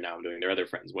November, and now I'm doing their other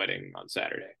friend's wedding on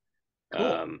Saturday.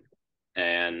 Cool.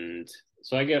 And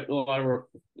so I get a lot of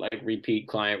repeat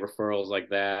client referrals like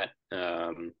that.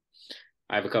 I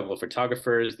have a couple of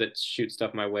photographers that shoot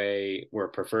stuff my way. We're a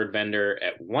preferred vendor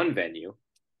at one venue.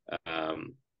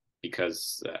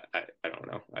 because I don't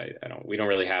know. I don't. We don't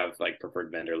really have like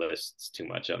preferred vendor lists too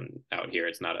much out here.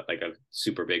 It's not like a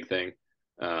super big thing.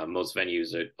 Most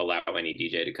venues allow any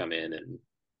DJ to come in, and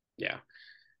yeah.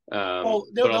 Oh,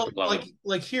 But also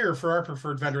like here for our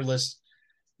preferred vendor list,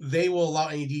 they will allow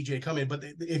any DJ to come in. But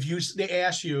they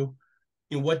ask you,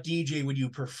 what DJ would you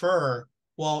prefer?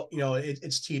 Well,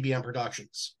 it's TBM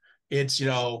Productions. It's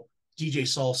DJ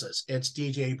Salsas. It's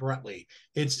DJ Bretley.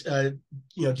 It's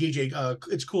DJ.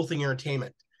 It's Cool Thing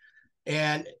Entertainment.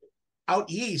 And out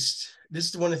east, this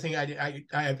is one of the things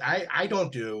I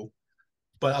don't do,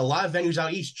 but a lot of venues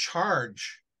out east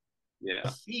charge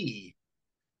a fee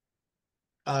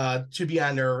to be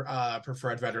on their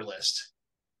preferred vendor list.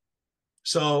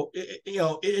 So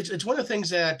it's one of the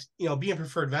things that being a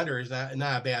preferred vendor is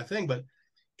not a bad thing, but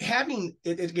having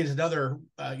it gets another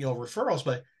referrals,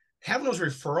 but having those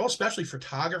referrals, especially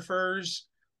photographers,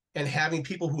 and having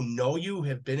people who know you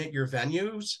have been at your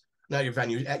venues, not your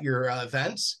venues, at your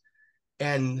events,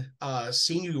 and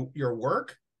seen your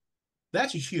work,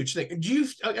 that's a huge thing. Do you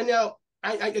now?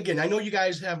 I know you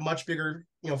guys have much bigger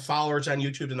followers on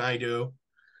YouTube than I do.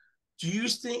 Do you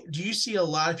see a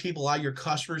lot of people, a lot of your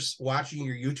customers watching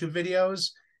your YouTube videos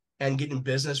and getting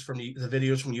business from the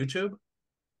videos from YouTube?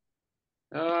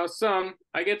 Some.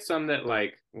 I get some that,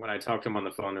 like, when I talk to them on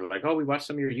the phone, they're like, "Oh, we watched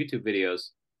some of your YouTube videos."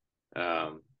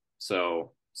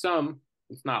 So some.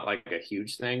 It's not like a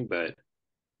huge thing, but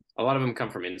a lot of them come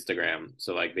from Instagram.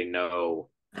 So like they know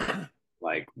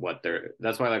like what they're.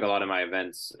 That's why like a lot of my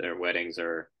events or weddings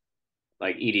are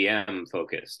like EDM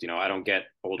focused. I don't get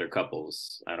older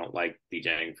couples. I don't like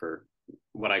DJing for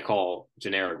what I call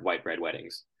generic white bread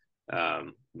weddings,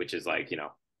 which is like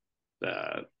your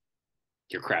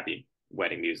crappy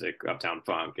wedding music, Uptown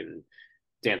Funk and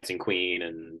Dancing Queen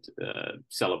and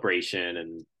Celebration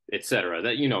and etc.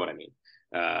 That what I mean.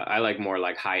 I like more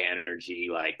like high energy,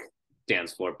 like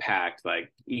dance floor packed,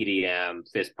 like EDM,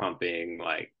 fist pumping,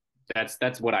 like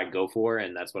that's what I go for,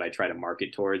 and that's what I try to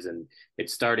market towards, and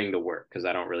it's starting to work because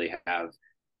I don't really have.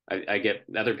 I get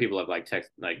other people have like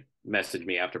message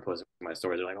me after posting my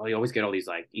stories. They're like, "Oh, you always get all these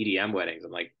like EDM weddings."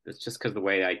 I'm like, it's just because the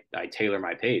way I tailor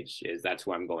my page is that's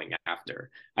who I'm going after.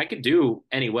 I could do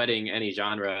any wedding, any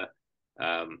genre,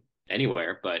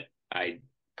 anywhere, but I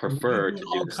prefer to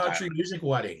do the country style. music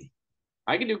wedding.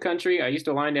 I can do country. I used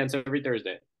to line dance every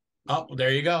Thursday. Oh,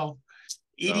 there you go.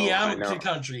 EDM So to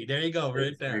country. There you go,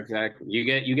 right there. Exactly. You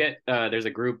get there's a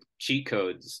group, Cheat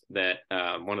Codes, that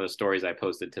one of the stories I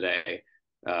posted today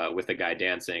with a guy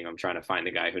dancing. I'm trying to find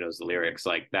the guy who knows the lyrics.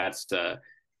 Like that's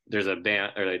there's a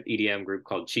band or an EDM group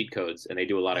called Cheat Codes, and they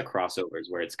do a lot of crossovers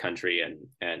where it's country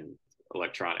and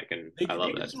electronic, and I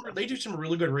love that. They do some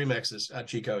really good remixes at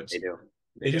Cheat Codes. They do.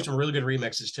 They do some really good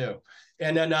remixes too.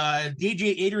 And then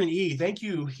DJ Adrian E, thank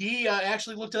you. He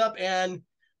actually looked it up and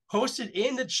posted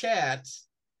in the chat.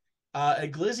 A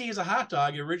glizzy is a hot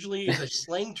dog. Originally is a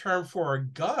slang term for a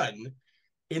gun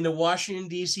in the Washington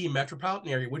D.C. metropolitan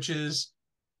area,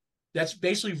 that's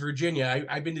basically Virginia.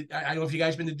 I don't know if you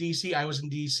guys been to D.C. I was in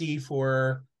D.C.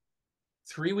 for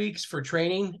 3 weeks for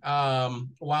training a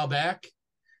while back.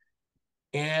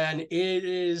 And it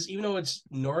is, even though it's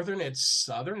northern, it's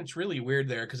southern. It's really weird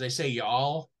there because they say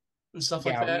y'all and stuff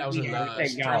like that. I was in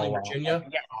Sterling, Virginia.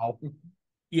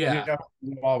 Yeah.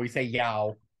 We say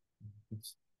y'all.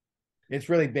 It's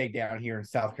really big down here in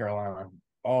South Carolina.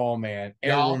 Oh man,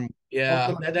 everyone,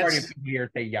 yeah, that's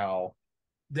here say y'all.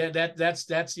 That's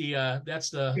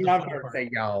the fun part. Say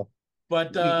y'all.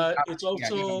 But it's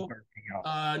also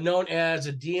known as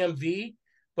a DMV.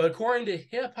 But according to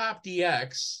Hip Hop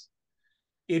DX,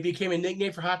 it became a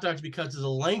nickname for hot dogs because the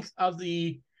length of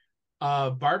the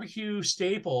barbecue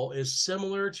staple is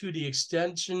similar to the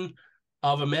extension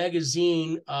of a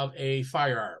magazine of a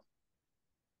firearm.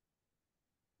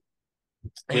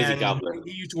 Lazy and goblin.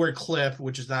 He used the word clip,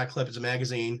 which is not a clip, it's a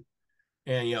magazine,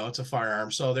 and it's a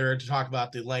firearm. So they're to talk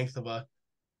about the length of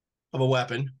a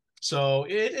weapon. So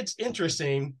it's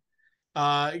interesting.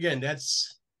 Again,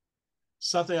 that's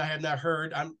something I have not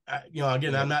heard. I'm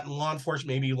not in law enforcement.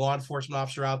 Maybe law enforcement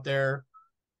officer out there.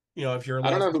 If you're a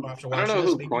law enforcement officer watching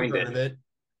this, maybe you've heard of it.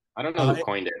 I don't know who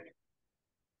coined it.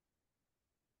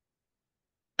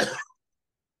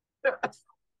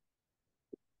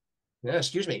 Yeah,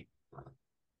 excuse me.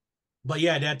 But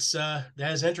yeah, that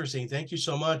is interesting. Thank you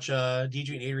so much,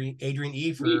 DJ Adrian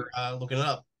E, for looking it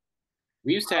up.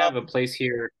 We used to have a place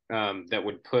here that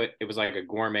would put, it was like a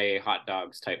gourmet hot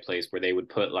dogs type place where they would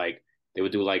put like, they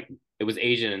would do like, it was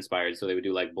Asian inspired. So they would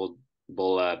do like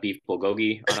beef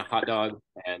bulgogi on a hot dog,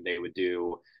 and they would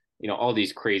do, all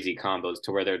these crazy combos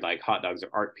to where they're like hot dogs are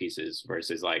art pieces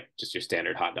versus like just your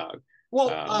standard hot dog.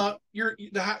 Well,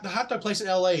 the hot dog place in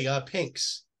LA,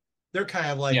 Pink's. They're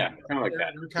kind of like, yeah, kind of like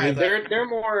that. they're I kind mean, of that.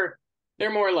 they're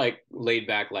more like laid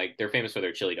back. Like they're famous for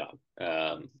their chili dog.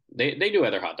 They do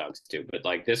other hot dogs too, but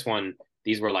like this one,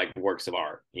 these were like works of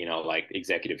art. You know, like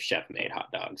executive chef made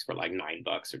hot dogs for like $9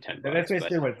 or $10. That's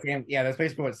basically what Sam. Yeah, that's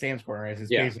basically what Sam's Corner is.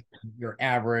 It's Yeah. basically your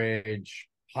average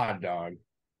hot dog.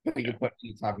 But you can put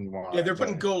any topping you want. Yeah, they're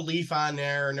putting gold leaf on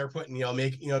there, and they're putting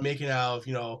making out of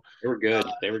they were good.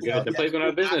 They were good. The place went out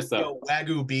of business though.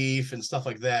 Wagyu beef and stuff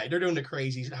like that. They're doing the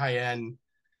crazy high end,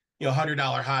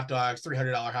 $100 hot dogs,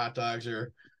 $300 hot dogs,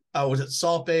 or was it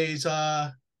Salt Bay's?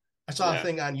 I saw a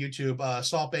thing on YouTube.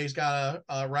 Salt Bay's got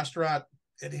a restaurant.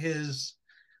 And his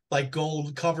like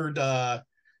gold covered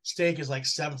steak is like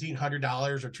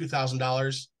 $1,700 or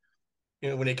 $2,000.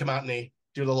 When they come out and they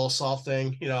do the little salt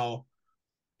thing,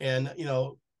 and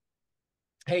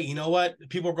hey, you know what?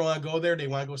 People are going to go there. They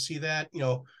want to go see that.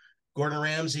 Gordon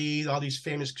Ramsay, all these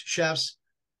famous chefs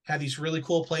have these really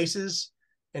cool places,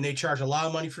 and they charge a lot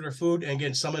of money for their food. And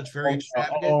again, some of it's very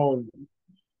extravagant.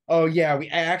 Oh yeah, I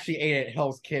actually ate at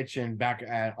Hell's Kitchen back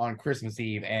on Christmas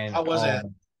Eve, and how was that?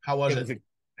 How was it?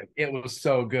 It was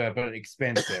so good, but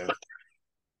expensive.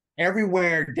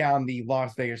 Everywhere down the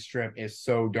Las Vegas Strip is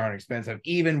so darn expensive.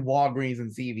 Even Walgreens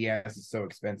and CVS is so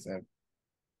expensive.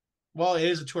 Well, it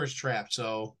is a tourist trap,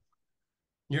 so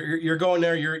you're going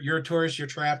there. You're a tourist. You're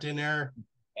trapped in there.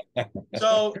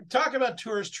 So, talk about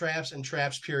tourist traps and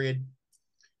traps. Period.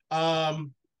 I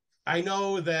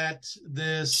know that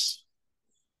this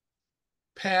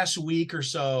past week or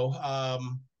so,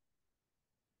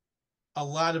 a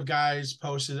lot of guys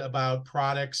posted about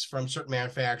products from certain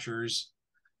manufacturers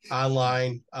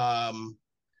online.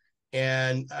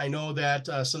 And I know that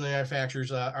some of the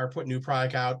manufacturers are putting new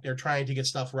product out. They're trying to get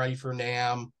stuff ready for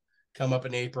NAMM come up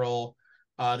in April.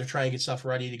 They're trying to get stuff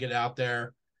ready to get out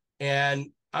there. And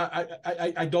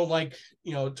I don't like,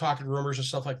 talking rumors and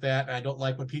stuff like that. And I don't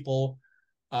like when people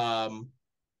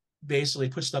basically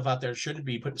put stuff out there. Shouldn't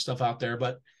be putting stuff out there.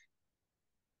 But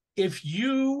if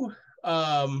you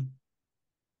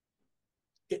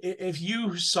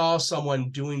saw someone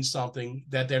doing something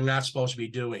that they're not supposed to be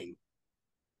doing,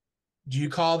 do you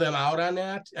call them out on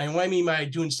that? And what I mean by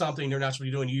doing something they're not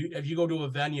supposed to be doing, if you go to a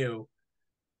venue,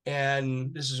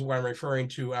 and this is where I'm referring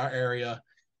to our area,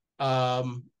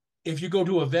 if you go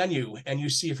to a venue and you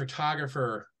see a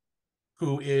photographer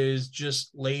who is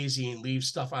just lazy and leaves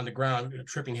stuff on the ground, a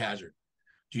tripping hazard,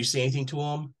 do you say anything to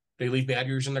them? They leave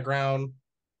batteries on the ground,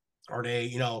 or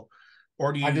they,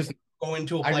 or do you go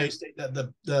into a place that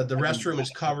the restroom is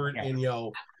covered in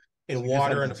in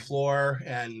water on the floor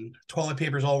and toilet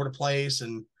papers all over the place,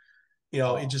 and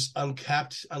it just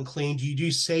unkept, unclean? Do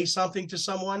you say something to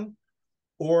someone,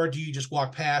 or do you just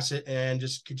walk past it and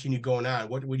just continue going on?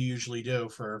 What would you usually do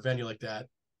for a venue like that?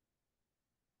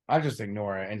 I just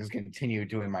ignore it and just continue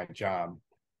doing my job.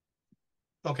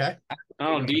 Okay. I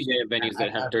don't DJ at venues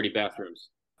that have dirty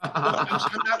bathrooms. Well,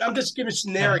 I'm just giving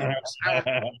scenarios.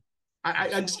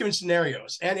 I'm just giving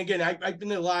scenarios. And again, I've been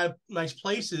to a lot of nice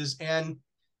places, and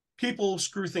people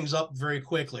screw things up very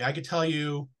quickly. I could tell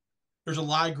you there's a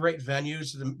lot of great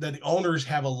venues that the owners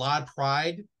have a lot of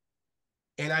pride.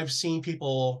 And I've seen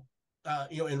people,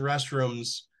 in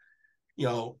restrooms,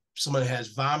 someone has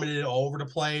vomited all over the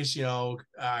place.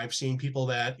 I've seen people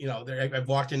that, I've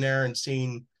walked in there and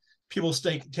seen people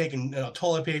taking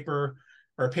toilet paper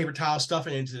or paper towel,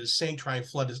 stuffing it into the sink, try and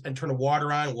flood and turn the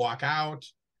water on, walk out,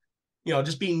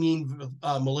 just being mean,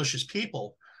 malicious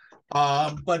people.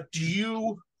 But do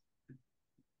you,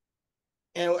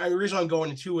 and the reason I'm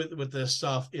going into with this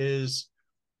stuff is,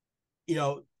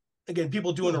 again,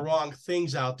 people doing the wrong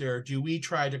things out there. Do we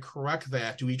try to correct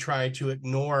that? Do we try to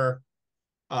ignore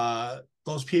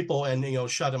those people and,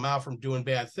 shut them out from doing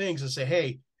bad things and say,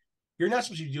 hey, you're not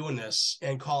supposed to be doing this,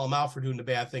 and call them out for doing the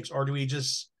bad things? Or do we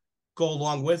just go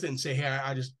along with it and say, hey,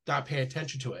 I just not pay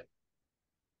attention to it?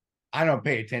 I don't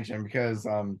pay attention because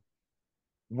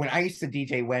when I used to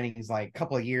DJ weddings like a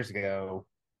couple of years ago,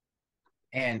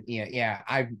 and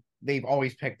they've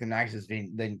always picked the nicest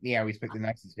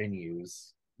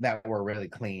venues that were really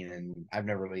clean, and I've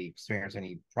never really experienced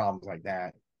any problems like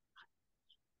that.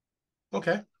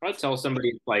 Okay. I'll tell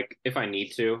somebody, like, if I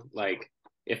need to, like,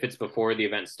 if it's before the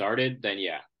event started, then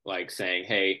yeah, like saying,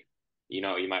 hey, you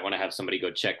might want to have somebody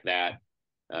go check that.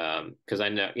 Because I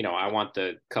know, I want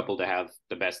the couple to have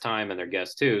the best time and their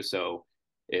guests too. So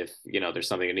if, there's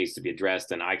something that needs to be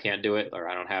addressed and I can't do it, or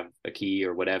I don't have a key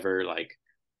or whatever, like,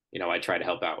 I try to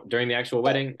help out during the actual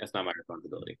wedding. That's not my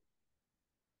responsibility.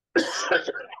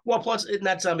 Well, plus,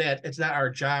 that's not it. It's not our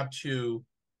job to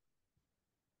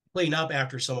clean up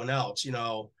after someone else.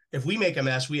 if we make a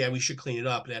mess, we should clean it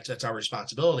up. That's our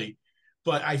responsibility.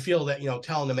 But I feel that,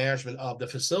 telling the management of the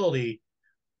facility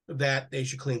that they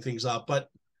should clean things up. But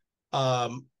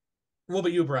what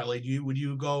about you, Bradley? Would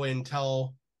you go and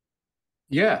tell?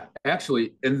 Yeah,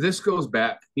 actually, and this goes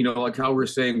back, like how we're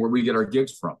saying where we get our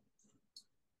gigs from.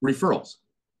 Referrals.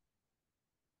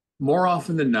 More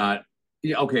often than not,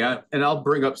 yeah, okay, and I'll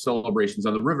bring up celebrations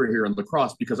on the river here in La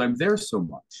Crosse because I'm there so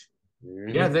much. Mm-hmm.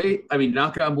 Yeah,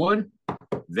 knock on wood,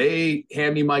 they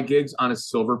hand me my gigs on a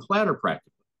silver platter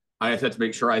practically. I have to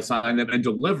make sure I sign them and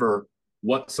deliver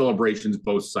what celebrations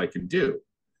boasts I can do.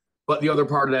 But the other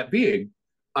part of that being,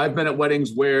 I've been at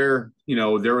weddings where,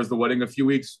 there was the wedding a few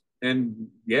weeks in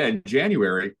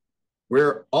January,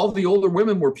 where all the older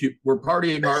women were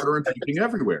partying harder and puking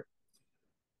everywhere.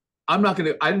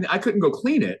 I couldn't go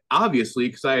clean it,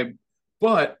 obviously,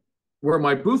 but where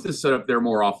my booth is set up there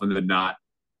more often than not,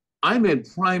 I'm in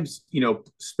prime,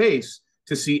 space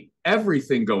to see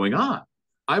everything going on.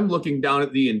 I'm looking down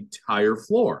at the entire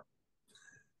floor.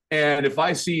 And if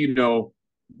I see,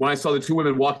 when I saw the two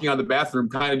women walking out of the bathroom,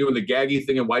 kind of doing the gaggy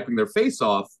thing and wiping their face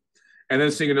off, and then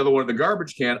seeing another one at the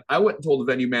garbage can, I went and told the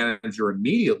venue manager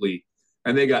immediately,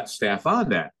 and they got staff on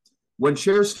that. When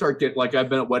chairs start getting, like I've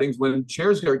been at weddings, when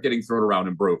chairs start getting thrown around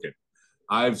and broken,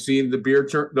 I've seen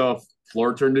the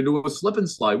floor turned into a slip and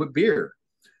slide with beer.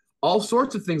 All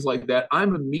sorts of things like that.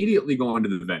 I'm immediately going to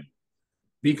the venue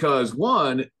because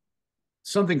one,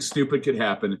 something stupid could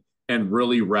happen and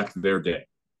really wreck their day.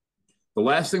 The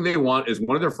last thing they want is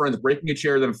one of their friends breaking a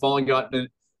chair, then falling out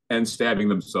and stabbing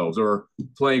themselves, or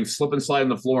playing slip and slide on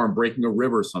the floor and breaking a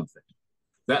rib or something.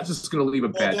 That's just going to leave a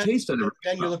bad taste on it.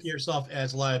 Then you look at yourself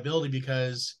as liability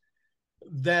because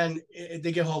then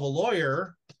they get hold of a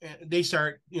lawyer and they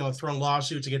start, throwing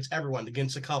lawsuits against everyone,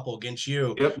 against the couple, against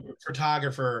you,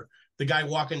 photographer, the guy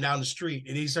walking down the street.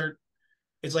 And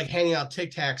it's like handing out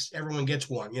Tic Tacs. Everyone gets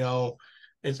one,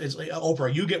 it's like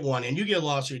Oprah, you get one and you get a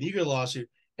lawsuit and you get a lawsuit.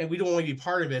 And we don't want to be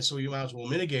part of it, so we might as well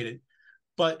mitigate it.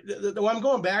 But what I'm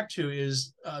going back to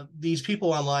is these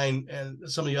people online and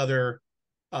some of the other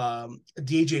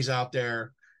DJs out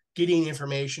there getting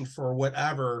information for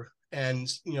whatever and,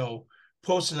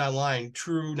 posting online,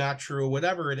 true, not true,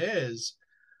 whatever it is.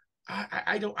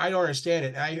 I don't understand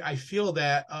it. I feel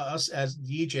that us as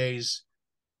DJs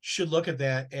should look at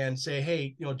that and say,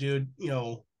 hey, dude,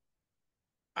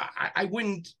 I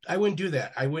wouldn't do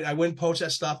that. I wouldn't post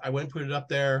that stuff. I wouldn't put it up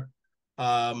there.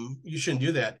 You shouldn't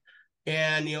do that.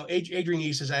 And Adrian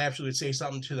E says I actually would say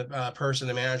something to the person,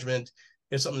 the management,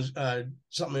 if something is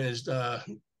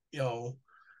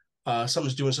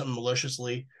something's doing something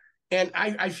maliciously. And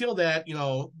I feel that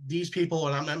these people,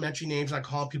 and I'm not mentioning names, I'm not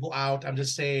calling people out. I'm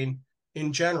just saying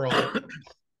in general.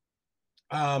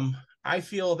 I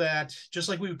feel that just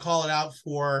like we would call it out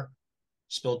for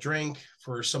spilled drink,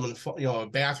 for someone, a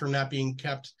bathroom not being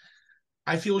kept.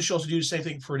 I feel we should also do the same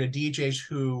thing for the DJs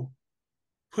who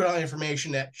put out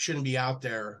information that shouldn't be out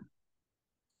there,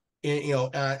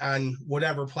 on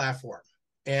whatever platform.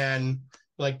 And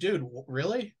like, dude,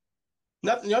 really?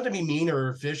 Not to be mean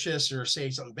or vicious or say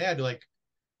something bad. Be like,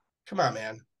 come on,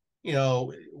 man.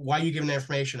 Why are you giving that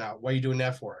information out? Why are you doing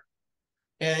that for?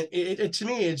 And it to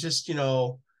me, it's just,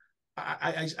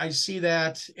 I see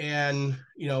that, and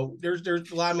there's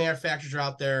a lot of manufacturers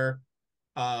out there.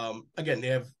 Again, they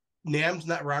have NAMM's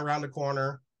not right around the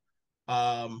corner.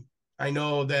 I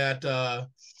know that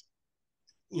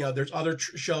there's other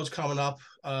shows coming up.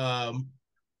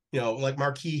 Like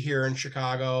Marquee here in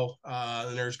Chicago,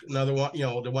 and there's another one.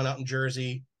 The one out in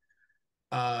Jersey.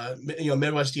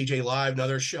 Midwest DJ Live,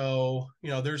 another show.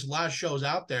 There's a lot of shows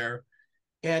out there,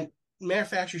 and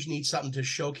manufacturers need something to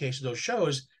showcase those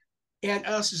shows. And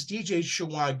us as DJs should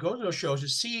want to go to those shows to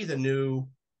see the new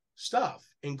stuff,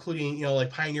 including, like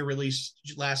Pioneer released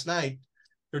last night,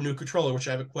 their new controller, which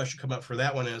I have a question come up for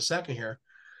that one in a second here.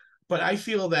 But I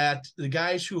feel that the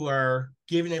guys who are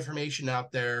giving information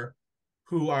out there,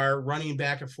 who are running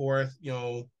back and forth,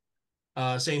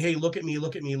 saying, hey, look at me,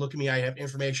 look at me, look at me, I have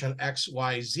information on X,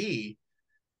 Y, Z.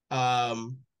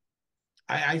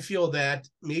 I feel that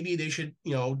maybe they should,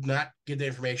 not get the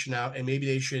information out, and maybe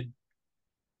they should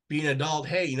be an adult.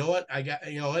 Hey, you know what? I'm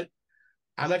not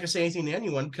gonna say anything to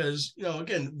anyone because,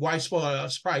 again, why spoil a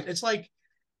surprise? It's like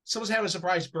someone's having a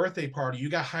surprise birthday party. You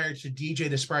got hired to DJ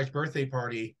the surprise birthday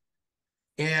party,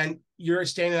 and you're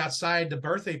standing outside the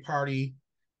birthday party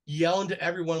yelling to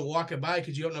everyone walking by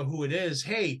because you don't know who it is.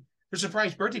 Hey, there's a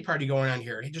surprise birthday party going on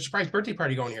here. Hey, there's a surprise birthday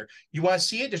party going here. You want to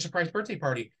see it? There's a surprise birthday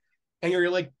party. And you're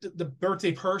like, the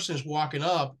birthday person is walking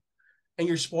up and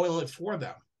you're spoiling it for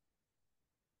them.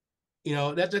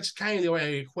 That's kind of the way I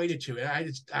equate it to it.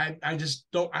 I just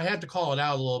don't, I had to call it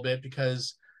out a little bit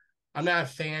because I'm not a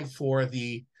fan for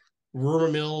the rumor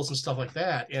mills and stuff like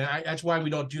that. And that's why we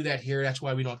don't do that here. That's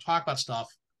why we don't talk about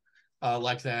stuff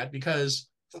like that, because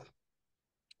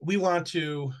we want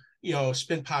to,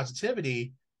 spin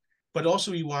positivity, but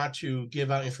also we want to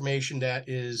give out information that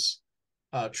is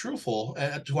truthful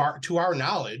to our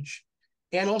knowledge.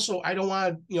 And also, I don't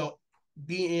want to,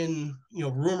 be in,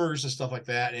 rumors and stuff like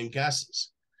that and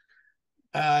guesses.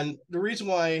 And the reason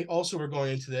why also we're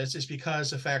going into this is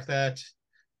because the fact that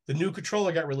the new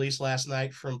controller got released last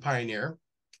night from Pioneer,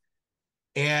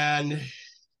 and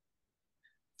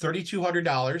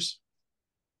 $3,200.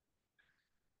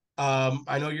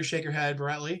 I know you shake your head,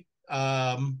 Bradley.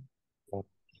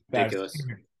 Ridiculous.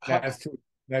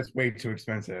 That's way too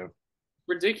expensive.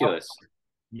 Ridiculous.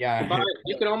 Yeah.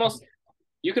 You could almost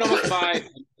buy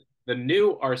the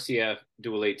new RCF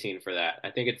Dual 18 for that. I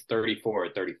think it's 34 or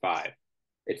 35.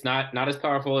 It's not as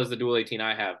powerful as the Dual 18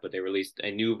 I have, but they released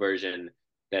a new version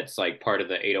that's like part of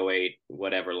the 808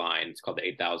 whatever line. It's called the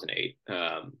 8008.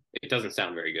 It doesn't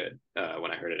sound very good when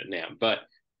I heard it at NAMM, but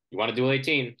you want a Dual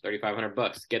 18,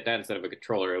 $3,500. Get that instead of a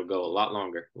controller. It'll go a lot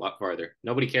longer, a lot farther.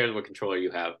 Nobody cares what controller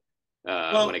you have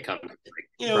when it comes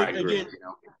to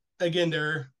again,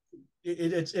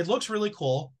 it looks really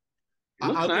cool. It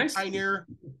looks nice. Pioneer.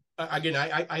 Again,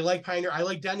 I like Pioneer. I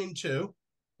like Denon too.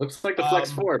 Looks like the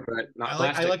Flex 4, but not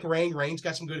plastic. I like Rain. Rain's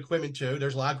got some good equipment too.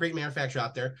 There's a lot of great manufacturers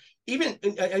out there. Even,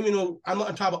 I'm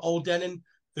on top of old Denon.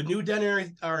 The new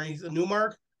Denon or the new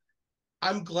Mark,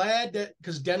 I'm glad that,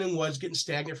 because Denon was getting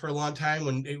stagnant for a long time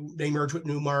when they merged with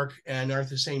Newmark and are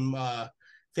the same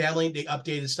family. They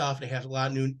updated stuff. They have a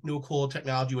lot of new cool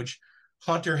technology, which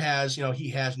Hunter has. He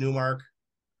has Newmark.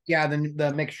 Yeah,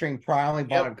 the mixed string Pro. I only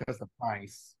bought it because of the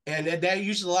price. And that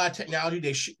uses a lot of technology.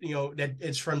 That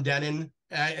it's from Denon.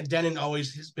 Denon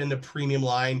always has been the premium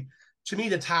line. To me,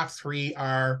 the top three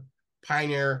are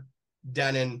Pioneer,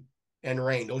 Denon, and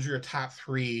Rain. Those are your top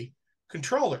three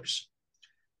controllers.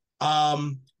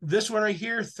 This one right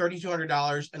here,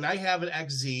 $3,200, and I have an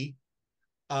XZ.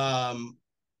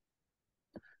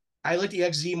 I like the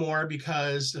XZ more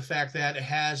because the fact that it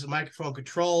has microphone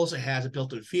controls, it has a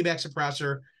built-in feedback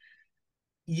suppressor.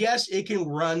 Yes, it can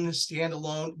run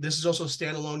standalone. This is also a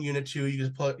standalone unit too. You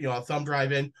can put a thumb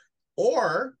drive in,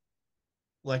 or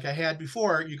like I had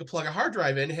before, you could plug a hard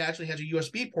drive in. It actually has a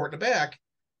USB port in the back.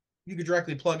 You could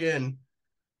directly plug in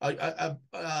a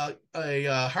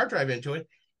hard drive into it,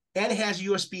 and it has a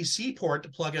USB-C port to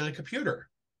plug in a computer.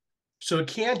 So it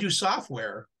can do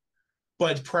software,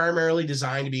 but it's primarily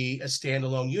designed to be a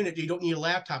standalone unit. You don't need a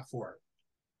laptop for it.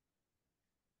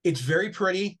 It's very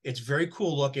pretty. It's very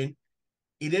cool looking.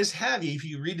 It is heavy. If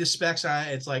you read the specs on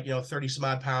it, it's like, 30 some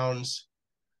odd pounds.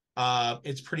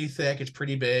 It's pretty thick. It's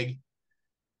pretty big.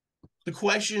 The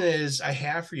question is I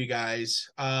have for you guys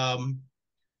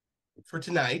for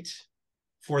tonight,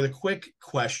 for the quick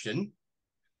question,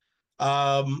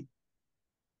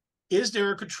 is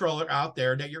there a controller out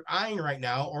there that you're eyeing right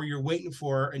now, or you're waiting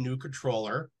for a new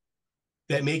controller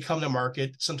that may come to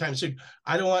market sometime soon?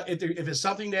 I don't want, if it's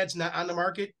something that's not on the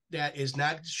market, that is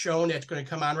not shown, that's going to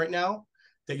come on right now,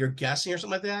 that you're guessing or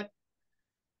something like that,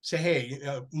 say, hey,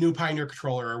 new Pioneer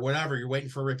controller or whatever, you're waiting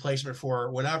for a replacement for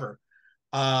or whatever.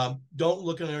 Don't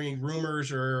look at any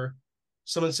rumors or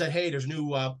someone said, hey, there's a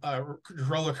new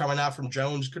controller coming out from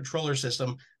Jones Controller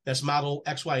System that's model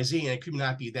XYZ, and it could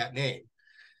not be that name.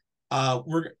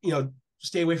 We're,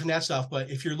 stay away from that stuff. But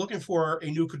if you're looking for a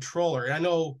new controller, and I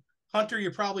know, Hunter,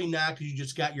 you're probably not, because you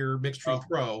just got your Mixed Stream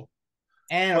Pro.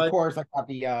 And of course, I got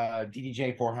the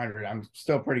DDJ 400. I'm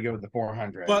still pretty good with the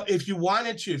 400. But if you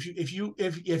wanted to,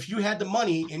 if you had the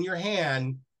money in your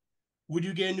hand, would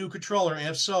you get a new controller? And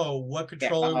if so, what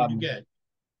controller would you get?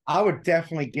 I would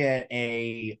definitely get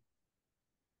I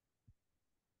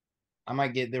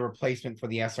might get the replacement for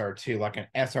the SR2, like an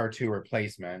SR2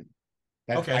 replacement.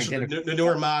 That's okay, so the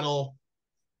newer model.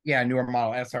 Yeah, newer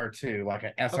model SR2, like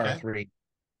an SR3. Okay.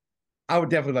 I would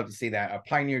definitely love to see that. A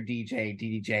Pioneer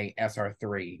DDJ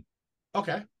SR3.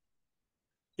 Okay.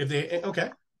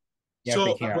 Okay. Yeah,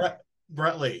 so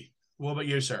Brett Lee, what about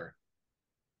you, sir?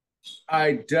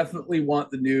 I definitely want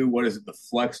the new, what is it, the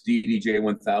Flex DDJ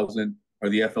 1000 or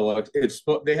the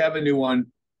FLX. They have a new one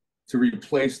to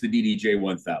replace the DDJ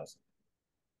 1000.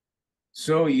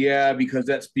 So yeah, because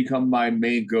that's become my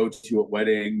main go-to at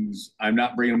weddings. I'm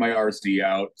not bringing my RC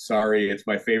out. Sorry, it's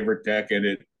my favorite deck,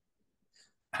 and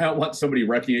I don't want somebody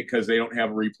wrecking it because they don't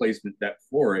have a replacement deck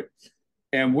for it.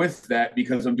 And with that,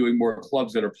 because I'm doing more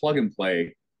clubs that are plug and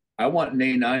play, I want an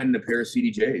A9 and a pair of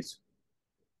CDJs.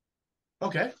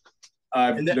 Okay.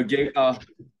 I'm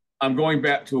going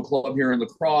back to a club here in La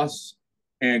Crosse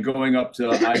and going up to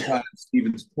Icon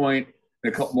Stevens Point.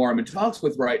 and a couple more I'm in talks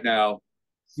with right now.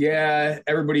 Yeah,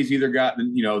 everybody's either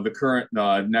gotten, the current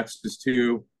Nexus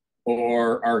 2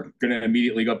 or are going to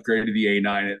immediately upgrade to the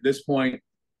A9. At this point,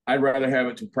 I'd rather have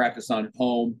it to practice on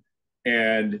home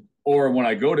or when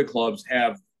I go to clubs,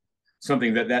 have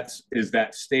something is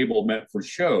that stable meant for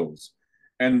shows.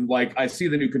 And like I see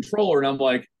the new controller and I'm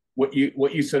like, what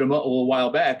you said a little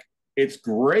while back, it's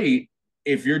great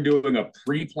if you're doing a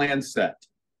pre-planned set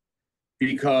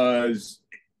because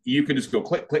you can just go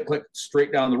click, click, click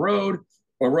straight down the road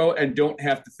and don't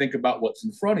have to think about what's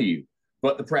in front of you.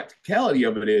 But the practicality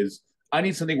of it is I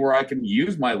need something where I can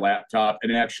use my laptop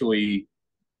and actually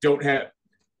don't have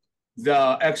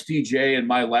the XDJ and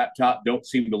my laptop don't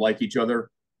seem to like each other.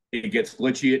 It gets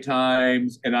glitchy at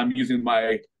times. And I'm using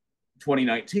my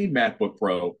 2019 MacBook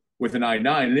Pro with an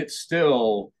i9 and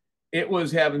it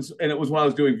was when I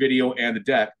was doing video and the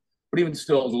deck, but even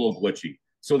still it was a little glitchy.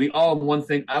 So the all-in-one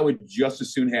thing, I would just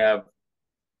as soon have,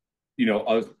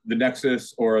 the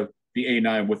Nexus or the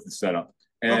A9 with the setup.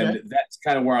 And that's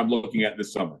kind of where I'm looking at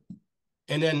this summer.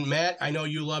 And then Matt, I know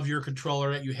you love your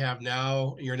controller that you have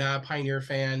now. You're not a Pioneer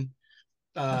fan,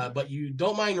 but you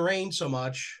don't mind Rain so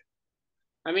much.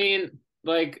 I mean,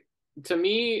 like, to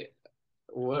me,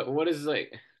 what is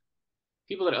like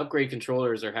people that upgrade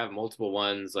controllers or have multiple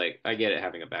ones, like I get it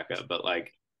having a backup, but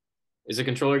like, is a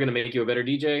controller going to make you a better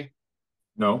DJ?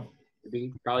 No,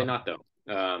 probably not though.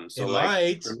 So it like,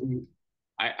 might. for me,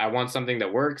 I want something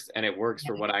that works and it works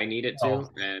for what I need it to,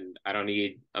 and I don't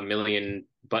need a million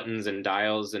buttons and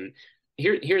dials. And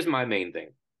here's my main thing.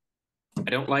 I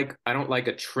don't like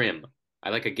a trim. I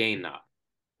like a gain knob.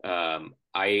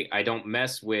 I don't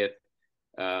mess with.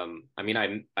 I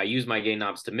mean, I use my gain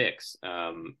knobs to mix,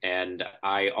 and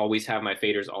I always have my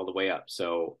faders all the way up.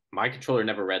 So my controller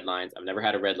never redlines. I've never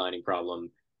had a redlining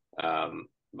problem.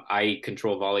 I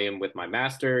control volume with my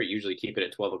master. Usually keep it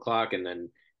at 12 o'clock, and then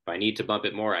if I need to bump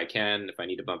it more, I can. If I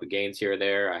need to bump the gains here or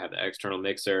there, I have the external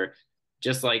mixer.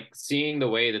 Just like seeing the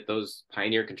way that those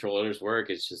Pioneer controllers work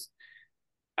is just,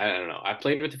 I don't know. I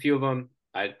played with a few of them.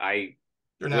 They're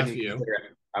not for you.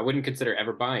 I wouldn't consider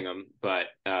ever buying them, but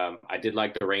I did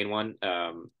like the Rain one,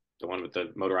 the one with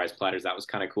the motorized platters. That was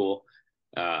kind of cool.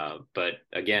 But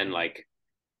again, like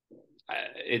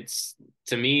it's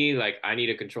to me like I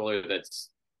need a controller that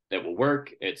will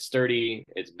work. It's sturdy,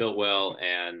 it's built well,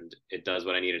 and it does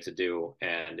what I need it to do,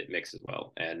 and it mixes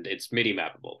well, and it's MIDI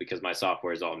mappable because my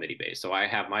software is all MIDI based. So I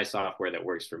have my software that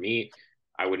works for me.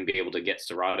 I wouldn't be able to get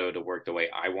Serato to work the way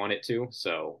I want it to.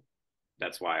 So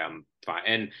that's why I'm fine.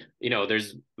 And,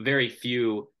 there's very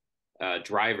few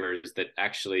drivers that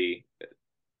actually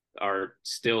are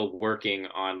still working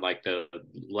on like the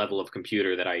level of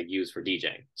computer that I use for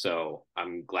DJing. So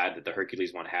I'm glad that the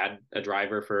Hercules one had a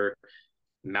driver for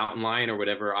Mountain Lion or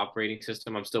whatever operating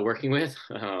system I'm still working with.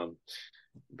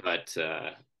 But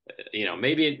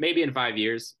maybe in 5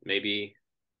 years, maybe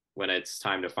when it's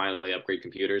time to finally upgrade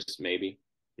computers, maybe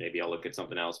I'll look at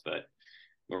something else, but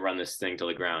we'll run this thing to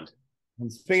the ground.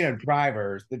 And speaking of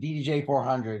drivers, the DDJ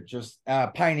 400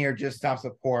 Pioneer just stopped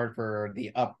support for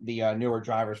the newer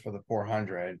drivers for the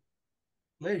 400.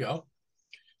 There you go.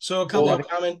 So a couple of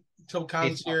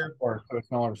comments here. So it's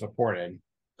no longer supported.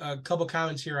 A couple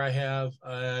comments here I have,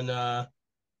 and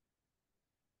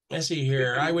let's see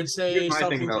here. I would say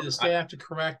something to the staff to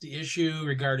correct the issue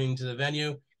regarding to the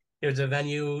venue. If it's a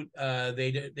venue,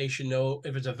 they should know.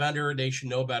 If it's a vendor, they should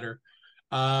know better.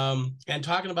 And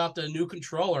talking about the new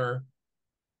controller,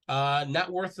 not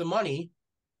worth the money.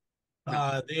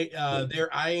 They're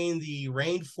eyeing the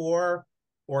Rain 4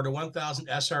 or the 1000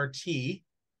 SRT.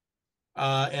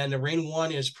 And the Rain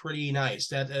 1 is pretty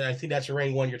nice. I think that's the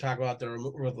Rain 1 you're talking about,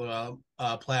 the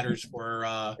platters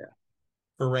for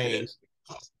Rain,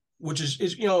 which is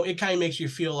it kind of makes you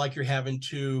feel like you're having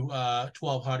two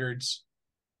 1200s.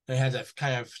 It has a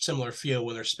kind of similar feel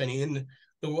when they're spinning. And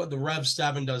the Rev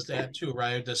 7 does that too,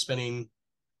 right? The spinning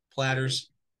platters.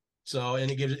 So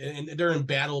and they're in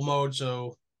battle mode.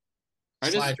 So I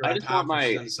just want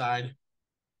my side.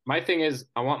 My thing is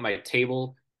I want my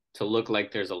table to look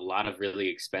like there's a lot of really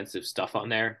expensive stuff on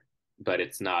there, but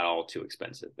it's not all too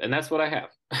expensive. And that's what I have.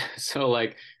 So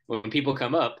like when people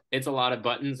come up, it's a lot of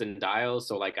buttons and dials.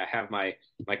 So like I have my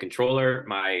controller,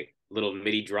 my little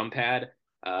MIDI drum pad.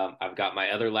 I've got my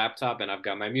other laptop and I've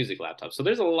got my music laptop. So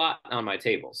there's a lot on my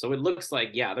table. So it looks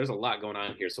like, there's a lot going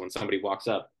on here. So when somebody walks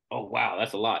up, oh, wow,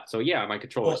 that's a lot. So my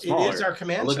controller is smaller. It is our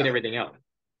command. Look at everything else.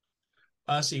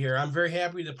 See here. I'm very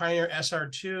happy with the Pioneer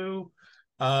SR2.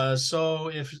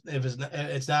 So if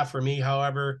it's not for me,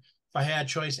 however, if I had a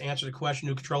choice to answer the question,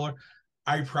 new controller,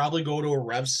 I'd probably go to a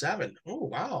Rev 7. Oh,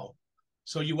 wow.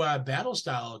 So you want a battle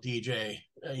style DJ.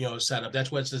 setup.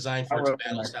 That's what it's designed for. I It's a wrote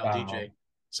battle my style style. DJ.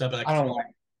 Setup and I don't control.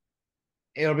 like.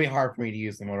 It'll be hard for me to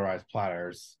use the motorized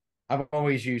platters. I've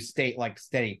always used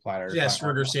steady platters. Yeah,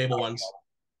 Stringer Sable ones.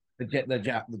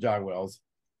 The jog wheels.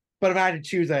 But if I had to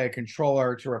choose a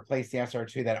controller to replace the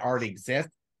SR2 that already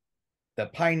exists, the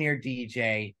Pioneer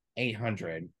DJ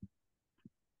 800.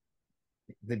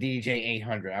 The DJ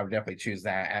 800, I would definitely choose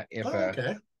that.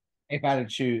 Okay. If I had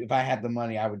to choose, if I had the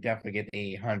money, I would definitely get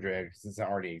the 800 since it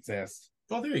already exists.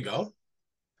 Well, there you go.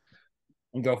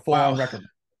 And go full on record.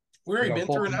 We already been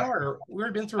through an hour. We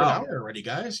already been through an hour already,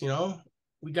 guys.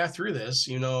 We got through this.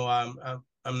 I'm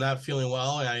not feeling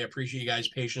well, and I appreciate you guys'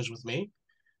 patience with me.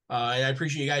 And I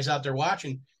appreciate you guys out there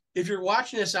watching. If you're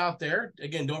watching this out there,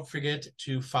 again, don't forget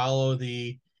to follow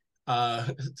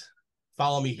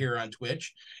follow me here on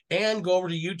Twitch, and go over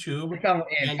to YouTube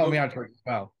and follow me on Twitch as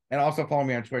well. And also follow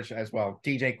me on Twitch as well.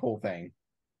 DJ Cool Thing.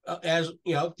 As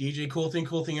you know, DJ Cool Thing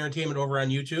Entertainment over on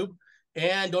YouTube.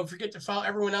 And don't forget to follow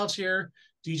everyone else here.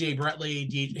 DJ Bretley,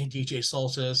 DJ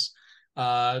Solstice.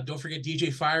 Don't forget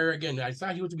DJ Fire. Again, I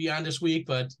thought he was to be on this week,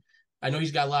 but I know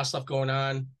he's got a lot of stuff going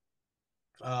on.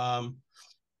 And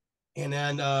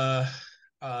then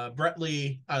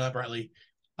Bretley, not Bretley,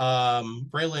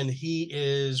 Braylon, he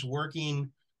is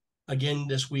working again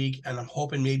this week, and I'm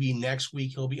hoping maybe next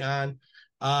week he'll be on.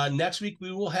 Next week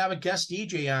we will have a guest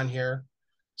DJ on here.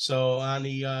 So on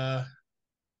the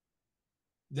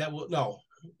the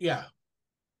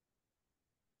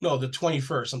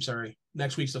 21st. I'm sorry.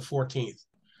 Next week's the 14th.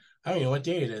 I don't even know what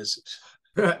day it is.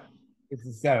 It's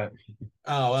the 7th.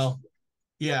 Oh well,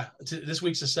 yeah. This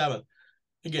week's the 7th.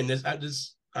 Again, this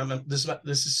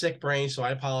is sick brain, so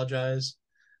I apologize.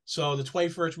 So the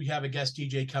 21st, we have a guest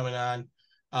DJ coming on.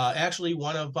 Actually,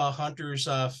 one of Hunter's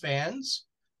fans,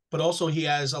 but also he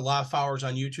has a lot of followers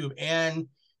on YouTube, and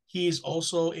he's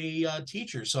also a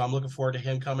teacher. So I'm looking forward to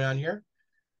him coming on here.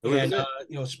 And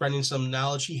spreading some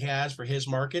knowledge he has for his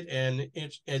market and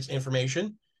its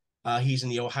information. He's in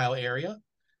the Ohio area,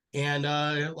 and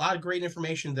a lot of great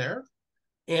information there.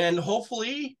 And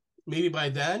hopefully, maybe by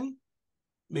then,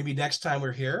 maybe next time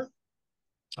we're here,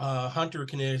 Hunter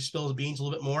can spill the beans a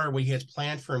little bit more what he has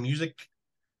planned for music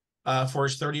for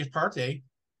his 30th birthday,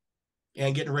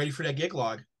 and getting ready for that gig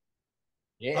log.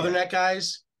 Yeah. Other than that,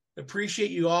 guys, appreciate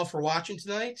you all for watching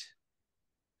tonight.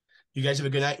 You guys have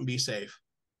a good night and be safe.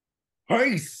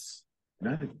 Peace.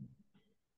 Good night.